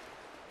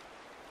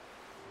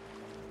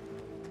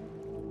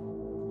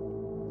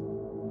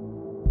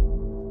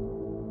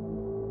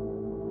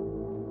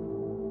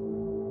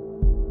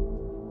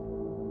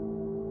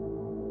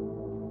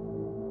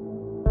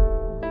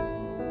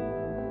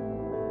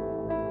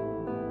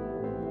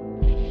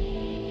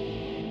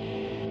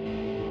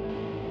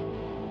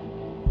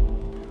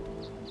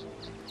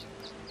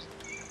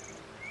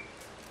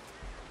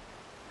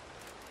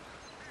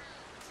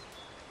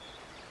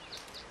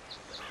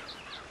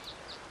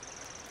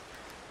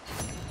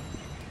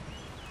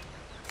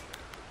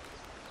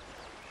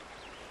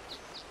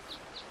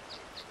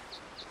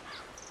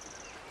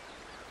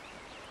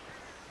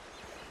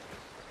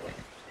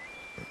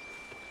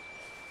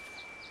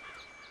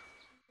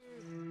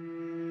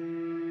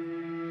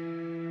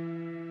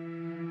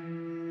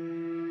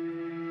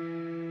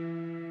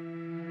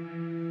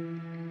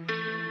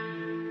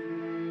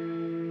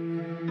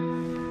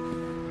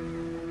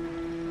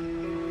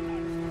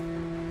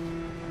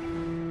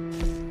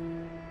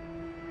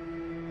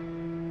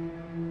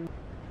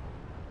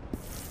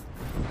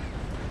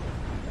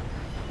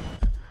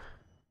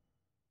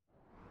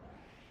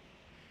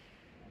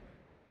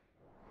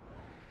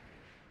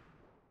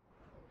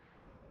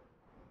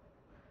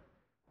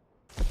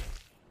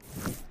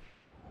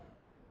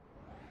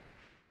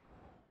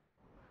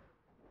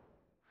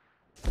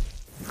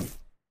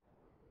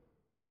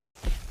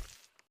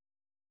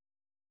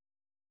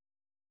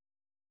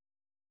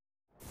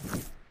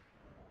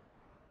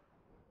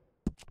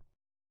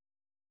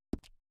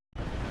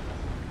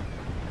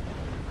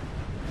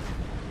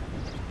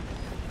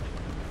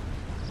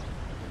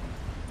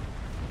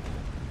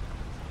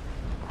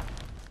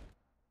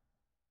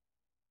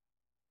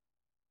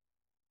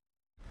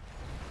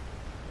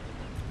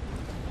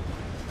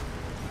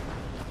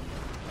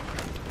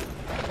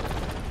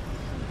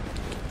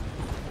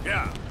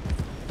 Yeah.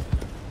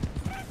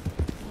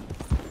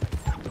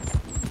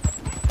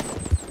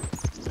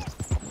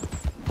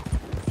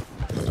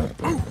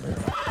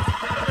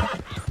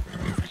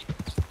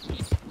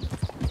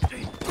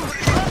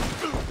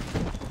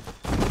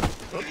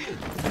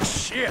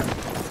 Shit!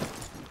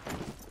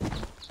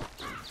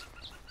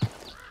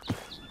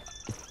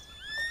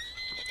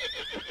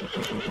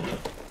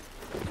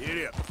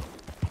 Get up.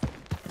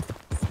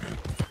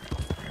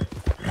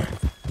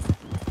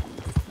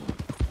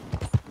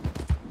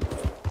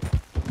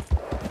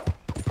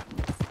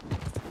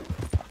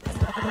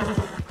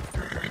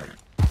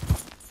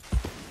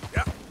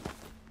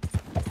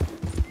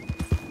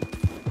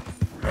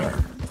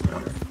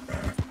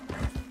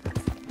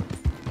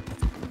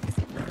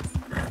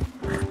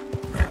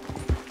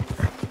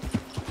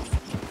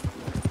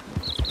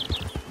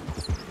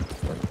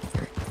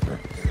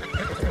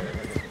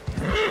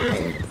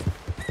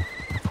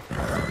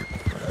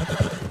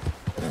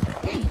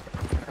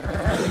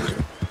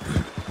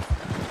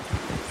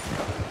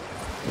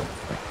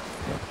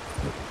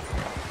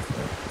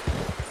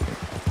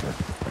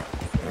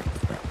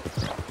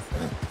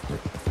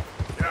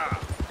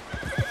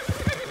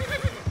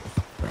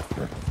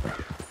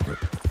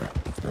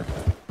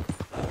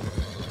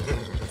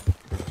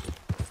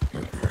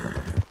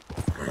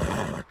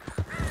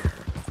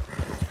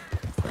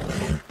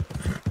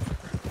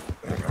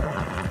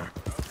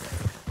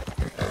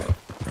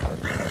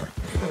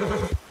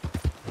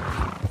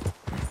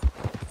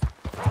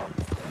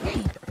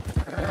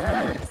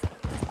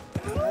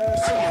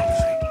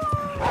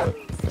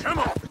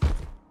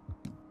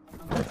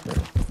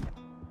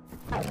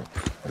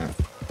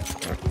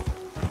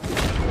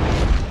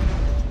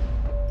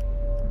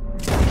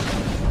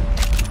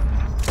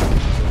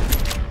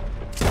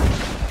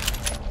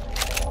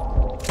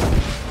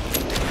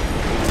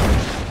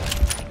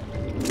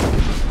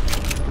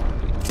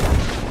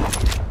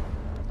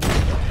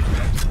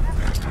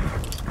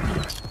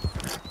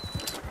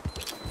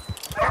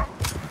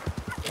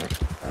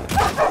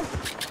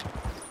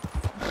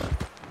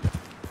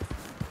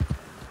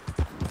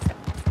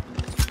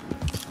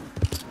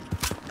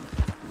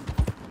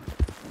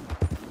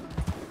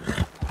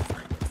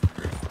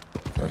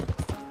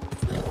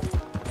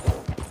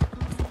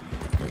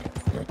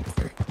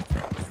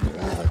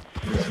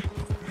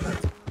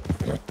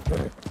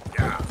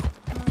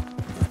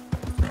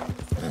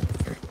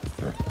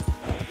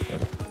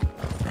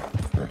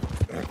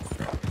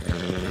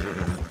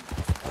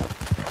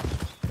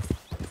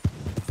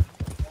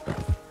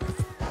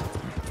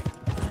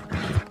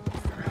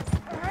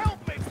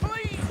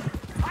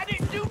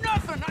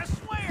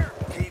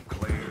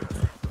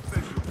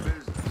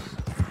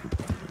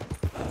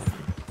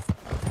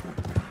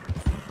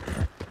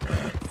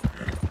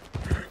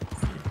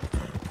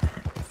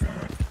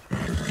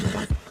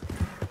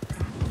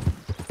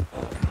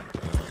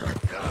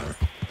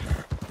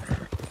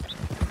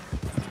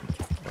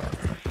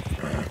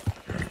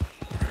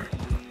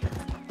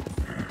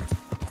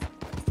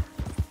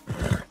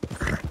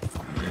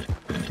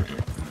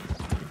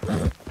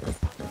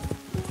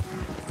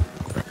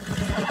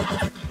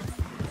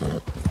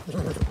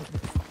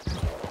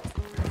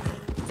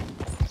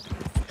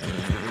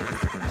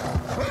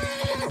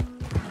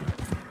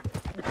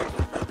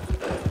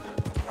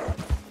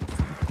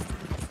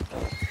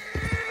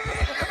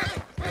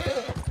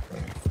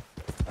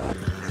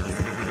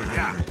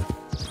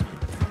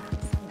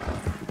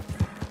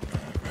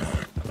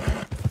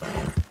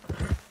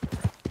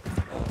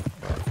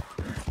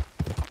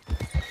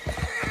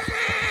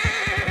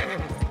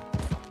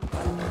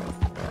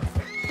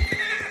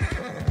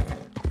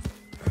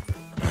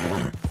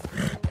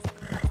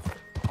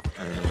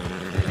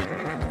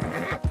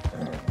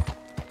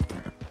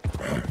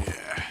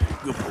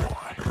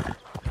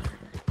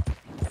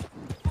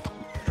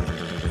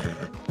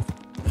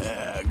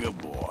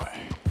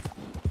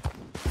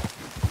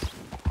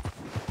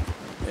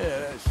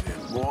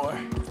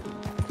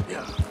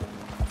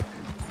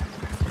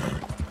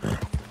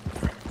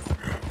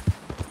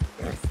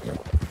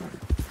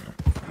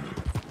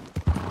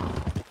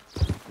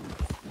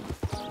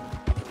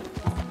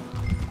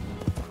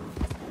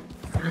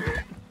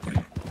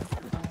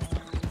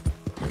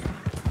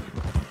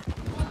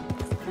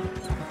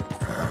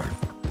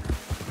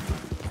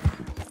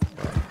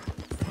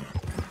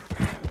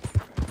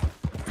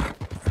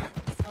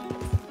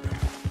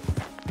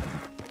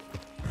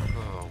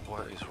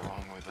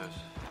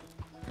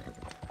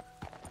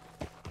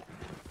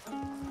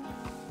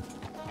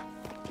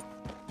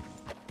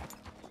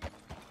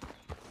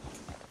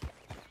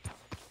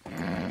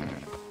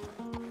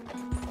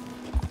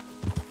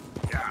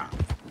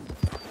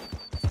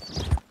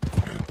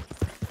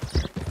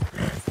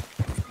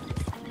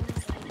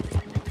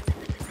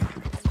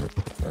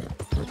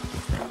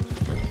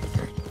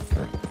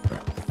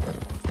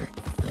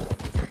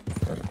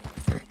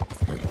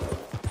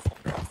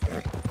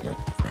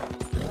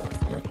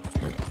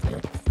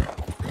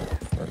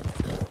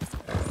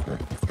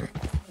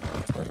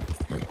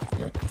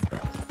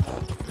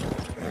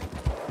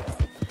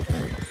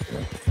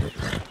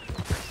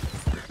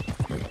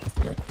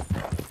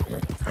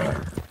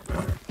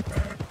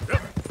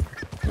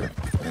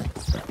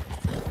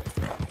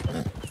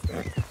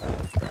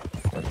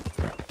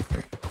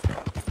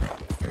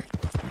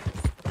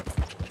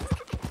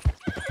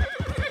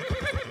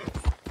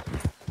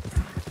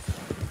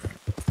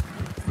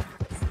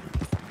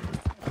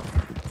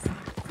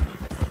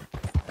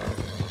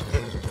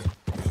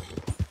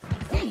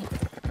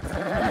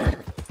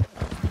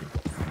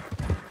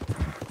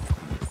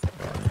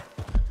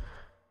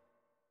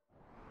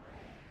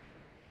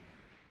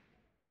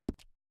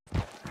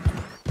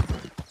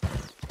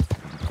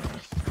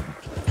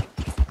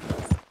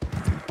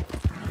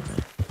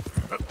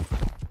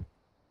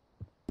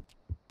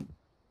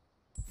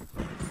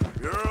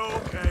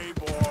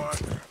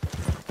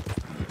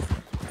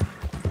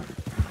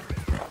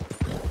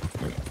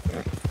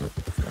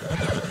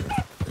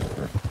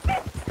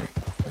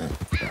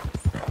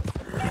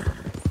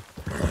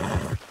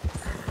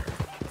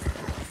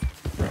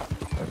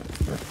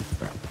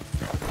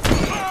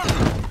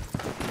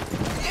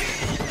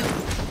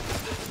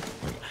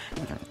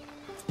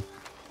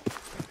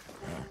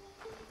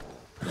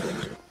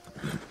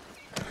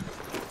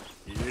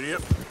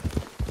 Yep.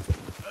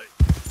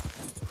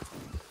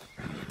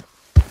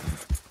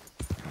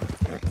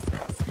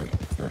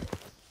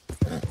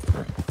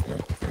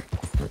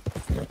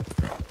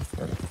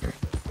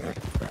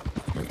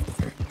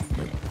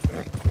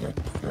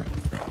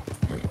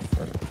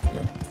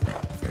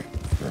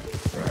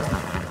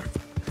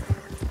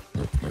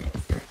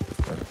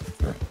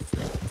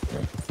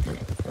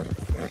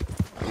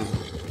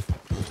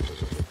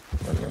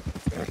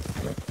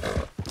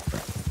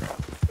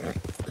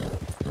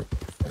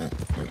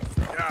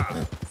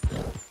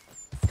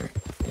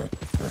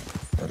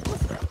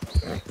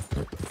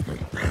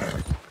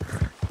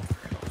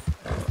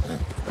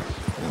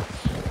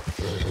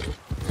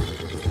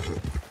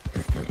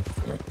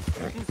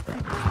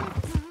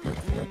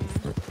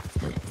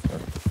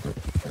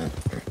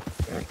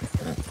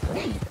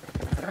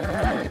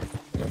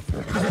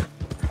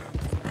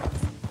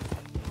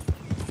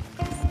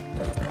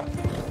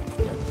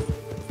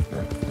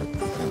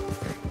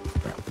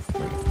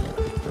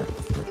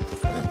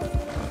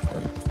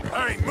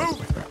 I ain't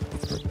moving.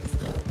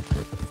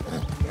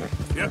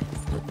 Yep.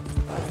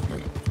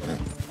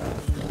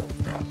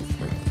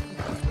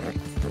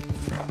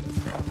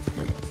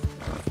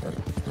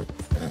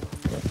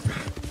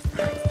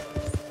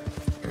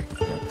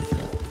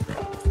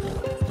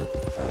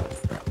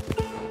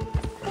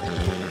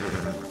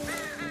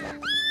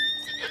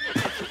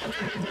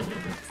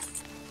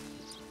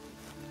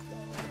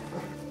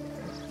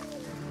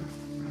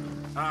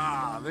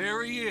 Ah,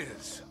 there he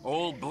is.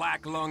 Old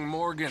Black Lung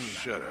Morgan.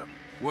 Shut up.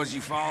 Was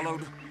you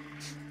followed?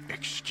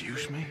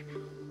 Excuse me?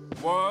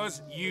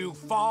 Was you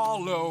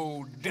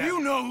followed? You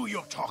know who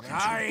you're talking to.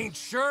 I ain't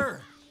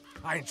sure.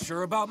 I ain't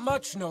sure about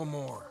much no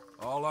more.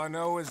 All I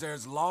know is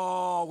there's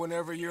law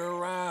whenever you're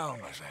around.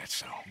 Is that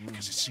so?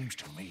 Because it seems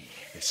to me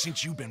that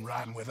since you've been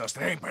riding with us,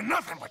 there ain't been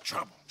nothing but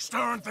trouble.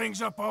 Stirring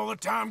things up all the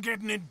time,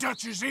 getting in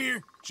Dutch's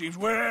ear. Seems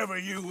wherever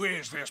you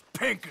is, there's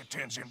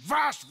Pinkertons and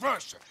vice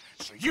versa.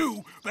 So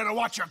you better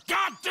watch your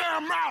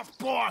goddamn mouth,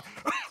 boy!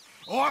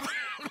 Or...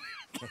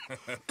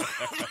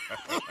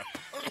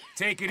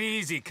 Take it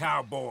easy,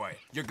 cowboy.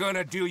 You're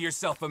gonna do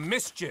yourself a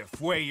mischief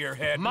way you're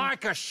heading.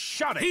 Micah,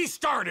 shut it! He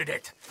started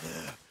it!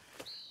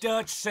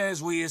 Dutch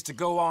says we is to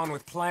go on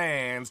with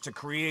plans to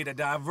create a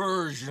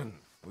diversion.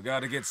 We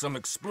gotta get some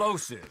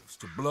explosives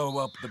to blow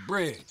up the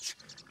bridge.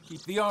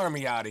 Keep the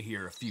army out of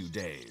here a few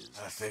days.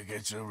 I think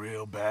it's a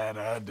real bad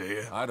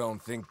idea. I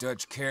don't think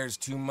Dutch cares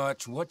too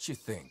much what you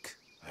think.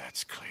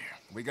 That's clear.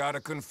 We gotta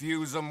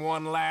confuse him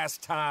one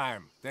last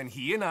time. Then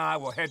he and I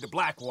will head to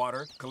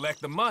Blackwater, collect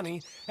the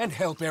money, and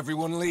help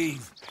everyone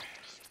leave.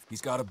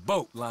 He's got a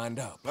boat lined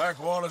up.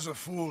 Blackwater's a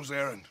fool's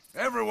errand.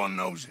 Everyone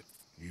knows it.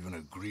 Even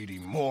a greedy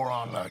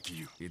moron like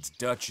you. It's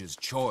Dutch's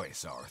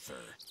choice,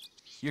 Arthur.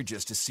 You're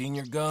just a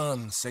senior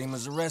gun, same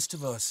as the rest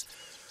of us.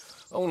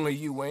 Only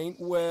you ain't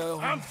well.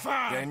 I'm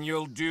fine. Then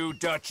you'll do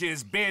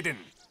Dutch's bidding,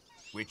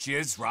 which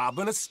is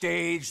robbing a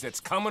stage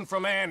that's coming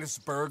from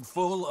Annisburg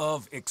full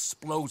of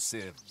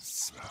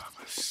explosives. Rob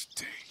a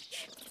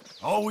stage.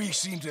 All we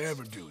seem to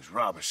ever do is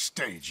rob a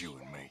stage, you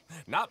and me.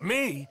 Not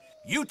me,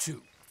 you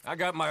two. I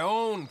got my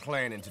own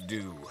planning to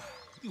do.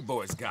 You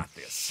boys got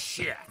this.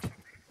 Shit.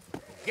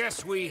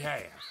 Guess we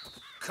have.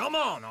 Come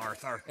on,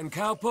 Arthur. And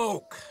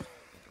Cowpoke,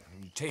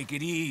 you take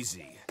it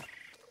easy.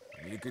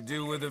 You could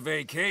do with a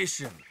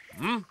vacation,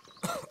 hmm?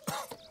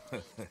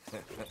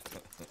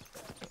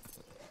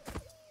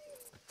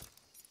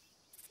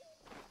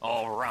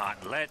 All right,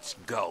 let's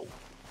go.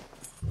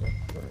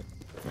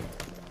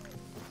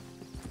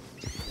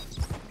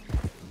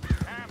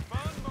 Have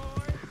fun,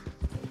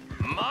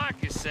 boys.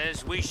 Micah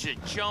says we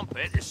should jump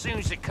it as soon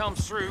as it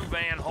comes through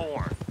Van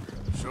Horn.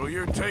 So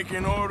you're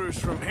taking orders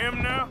from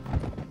him now?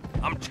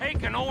 I'm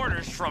taking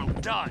orders from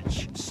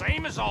Dutch,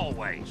 same as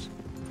always.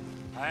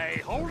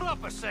 Hey, hold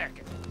up a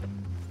second.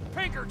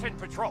 Pinkerton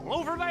Patrol,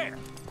 over there.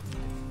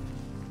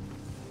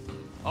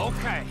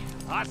 Okay,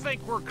 I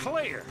think we're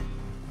clear.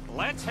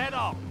 Let's head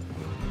on.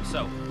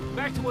 So,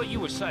 back to what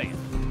you were saying.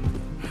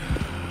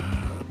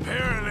 A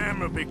pair of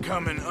them are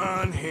becoming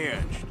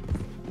unhinged.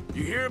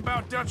 You hear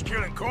about Dutch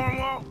killing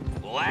Cornwall?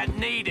 Well, that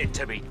needed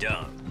to be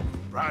done.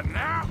 Right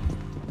now?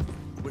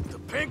 With the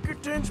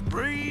Pinkertons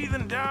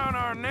breathing down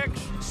our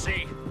necks?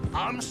 See,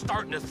 I'm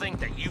starting to think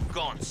that you've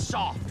gone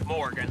soft,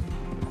 Morgan.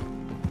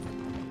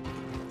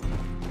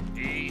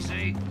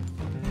 Easy.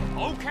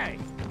 Okay.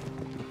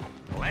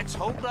 Let's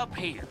hold up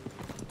here.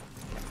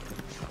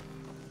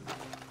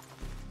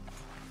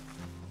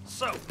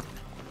 So,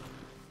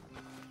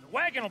 the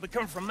wagon will be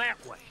coming from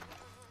that way,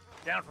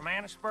 down from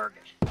Annisburg.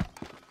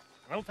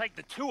 It'll take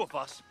the two of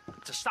us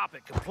to stop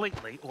it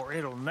completely, or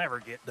it'll never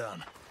get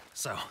done.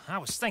 So, I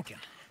was thinking,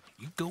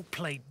 you go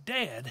play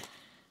dead,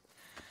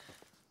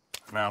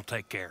 and I'll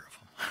take care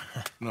of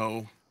him.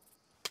 No.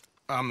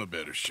 I'm the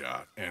better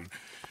shot, and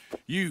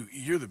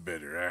you're the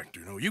better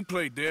actor. No, you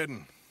play dead,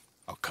 and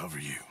I'll cover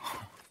you.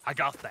 I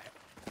got that.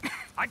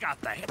 I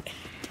got that.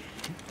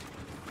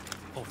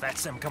 Oh,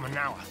 that's them coming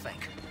now, I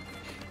think.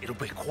 It'll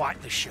be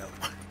quite the show.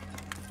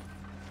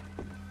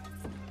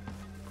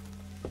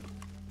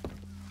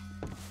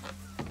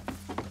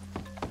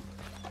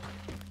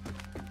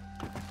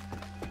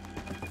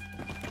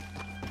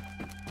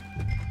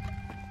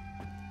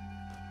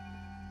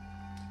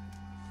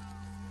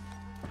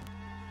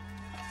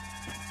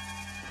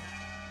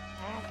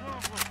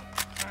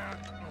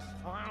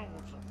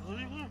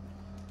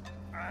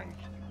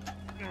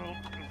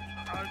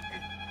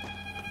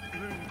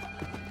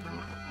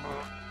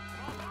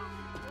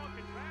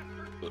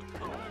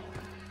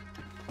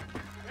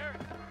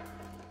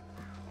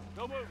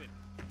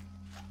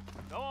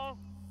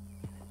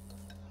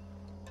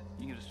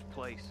 this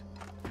place.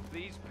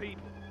 These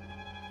people.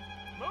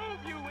 Move,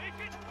 you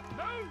idiot!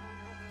 Move!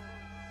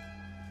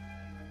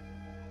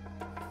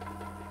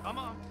 Come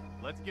on,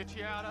 let's get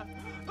you out of...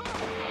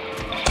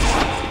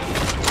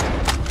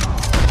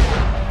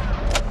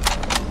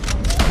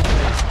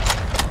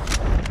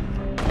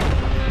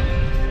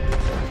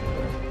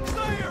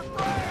 Say your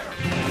prayer!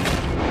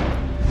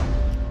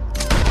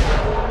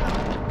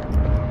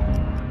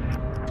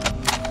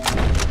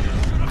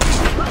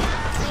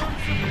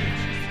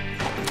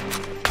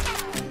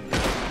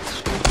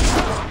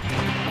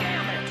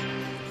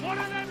 One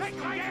of them take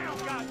me down,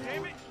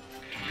 goddammit!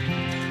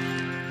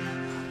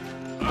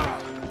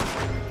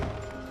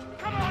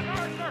 Come on,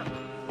 Arthur!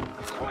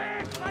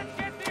 Quick, let's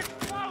get the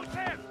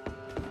explosive!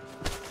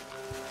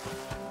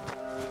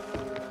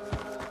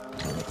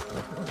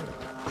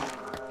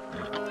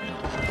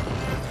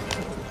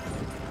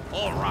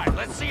 All right,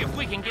 let's see if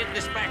we can get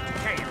this back to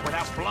camp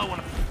without blowing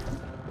up.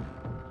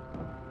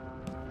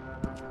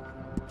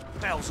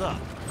 Hell's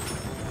up.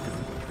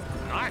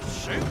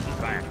 Nice shooting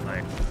back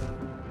there.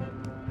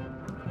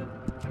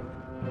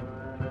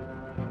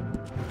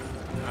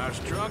 Nice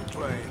drunk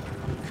playing.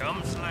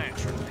 Comes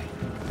naturally.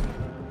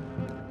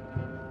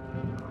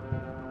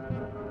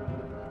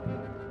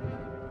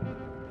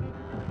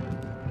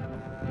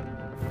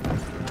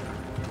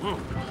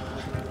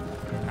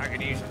 I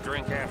could use a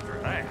drink after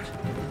that.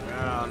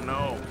 Ah,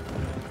 no.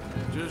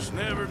 Just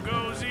never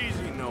goes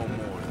easy no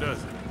more, does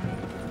it?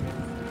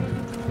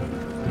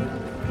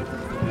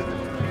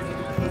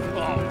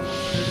 Oh,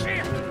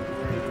 shit!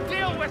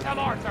 Deal with him,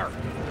 Arthur!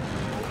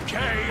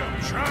 Okay, I'm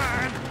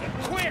trying.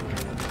 Quick!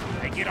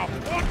 They get off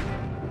one!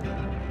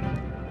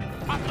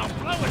 I'll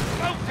blow it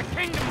close to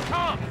Kingdom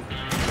Come!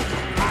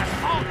 I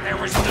thought there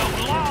was no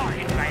law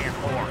in Van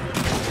Horn!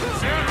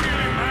 Does that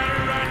really matter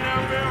right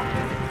now, Bill?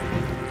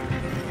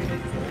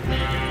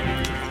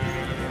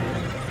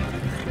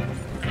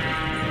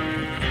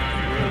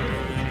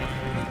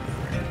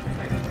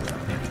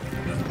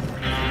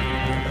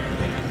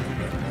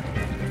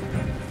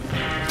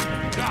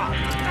 God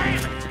damn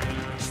it!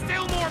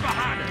 Still more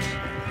behind us!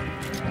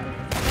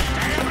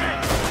 Damn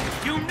it!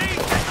 You need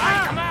to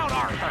take him out,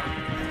 Arthur!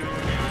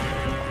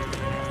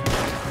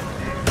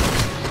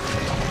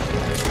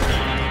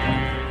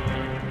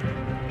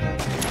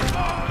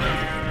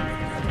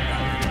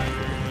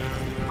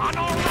 I'm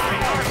all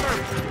right, Arthur!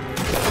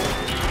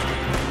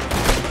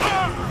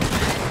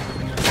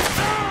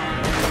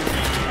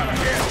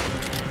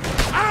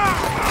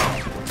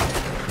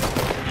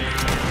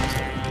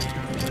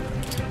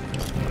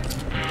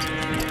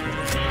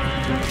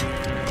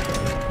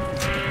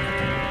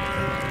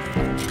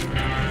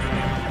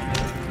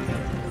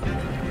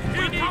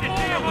 We need to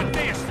deal with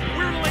this!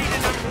 We're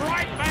leading them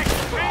right back to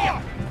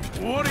camp!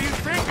 What do you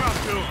think I'm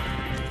doing?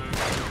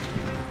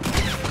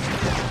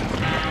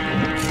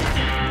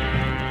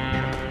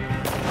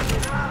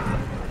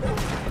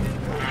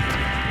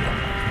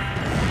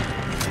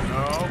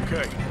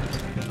 Okay.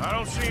 I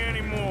don't see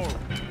any more.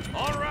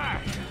 All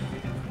right.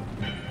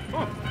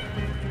 Huh.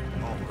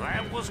 Oh,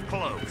 that was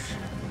close.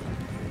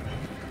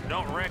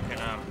 Don't reckon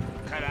I'm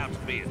cut out to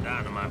be a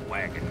dynamite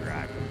wagon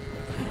driver.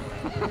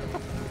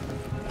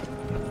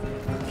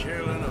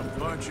 Killing a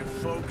bunch of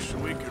folks so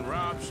we can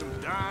rob some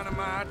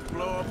dynamite,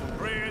 blow up a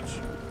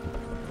bridge.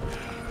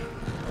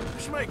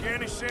 This make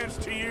any sense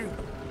to you?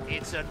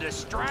 It's a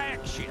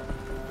distraction,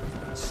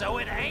 so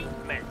it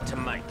ain't meant to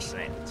make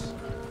sense.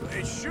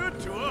 It should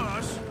to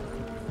us.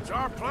 It's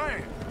our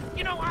plan.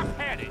 You know, I've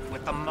had it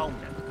with the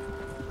moment.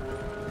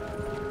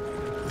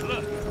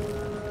 Look,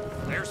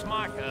 there's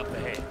Micah up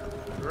ahead.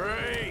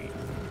 Great.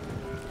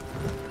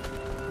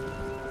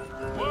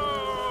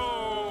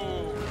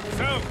 Whoa!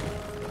 So,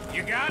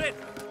 you got it?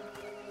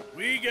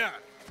 We got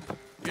it.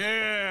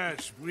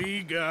 Yes,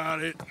 we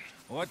got it.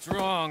 What's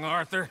wrong,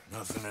 Arthur?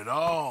 Nothing at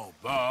all,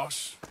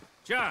 boss.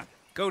 John,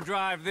 go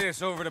drive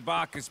this over to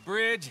Bacchus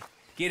Bridge.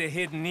 Get it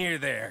hidden near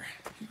there.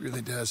 He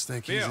really does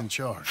think he's Bill, in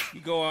charge. You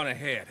go on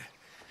ahead.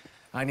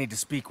 I need to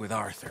speak with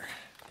Arthur.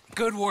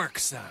 Good work,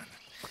 son.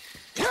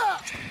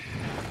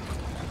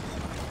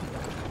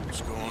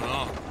 What's going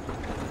on?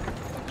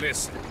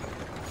 Listen,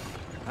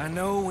 I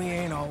know we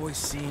ain't always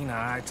seen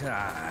eye to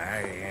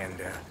eye,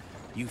 and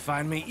you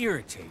find me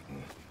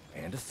irritating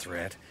and a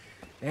threat,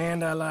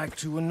 and I like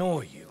to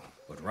annoy you.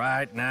 But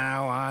right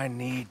now, I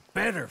need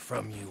better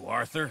from you,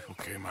 Arthur.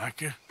 Okay,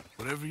 Micah.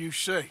 Whatever you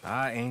say.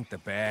 I ain't the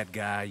bad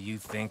guy you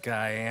think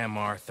I am,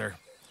 Arthur.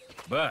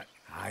 But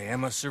I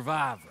am a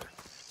survivor.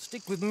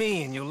 Stick with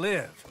me and you'll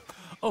live.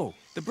 Oh,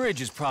 the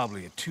bridge is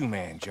probably a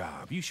two-man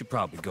job. You should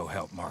probably go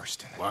help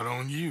Marston. Why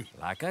don't you?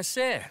 Like I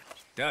said,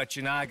 Dutch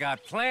and I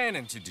got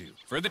planning to do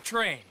for the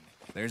train.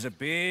 There's a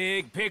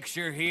big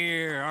picture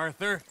here,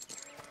 Arthur.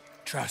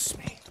 Trust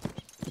me.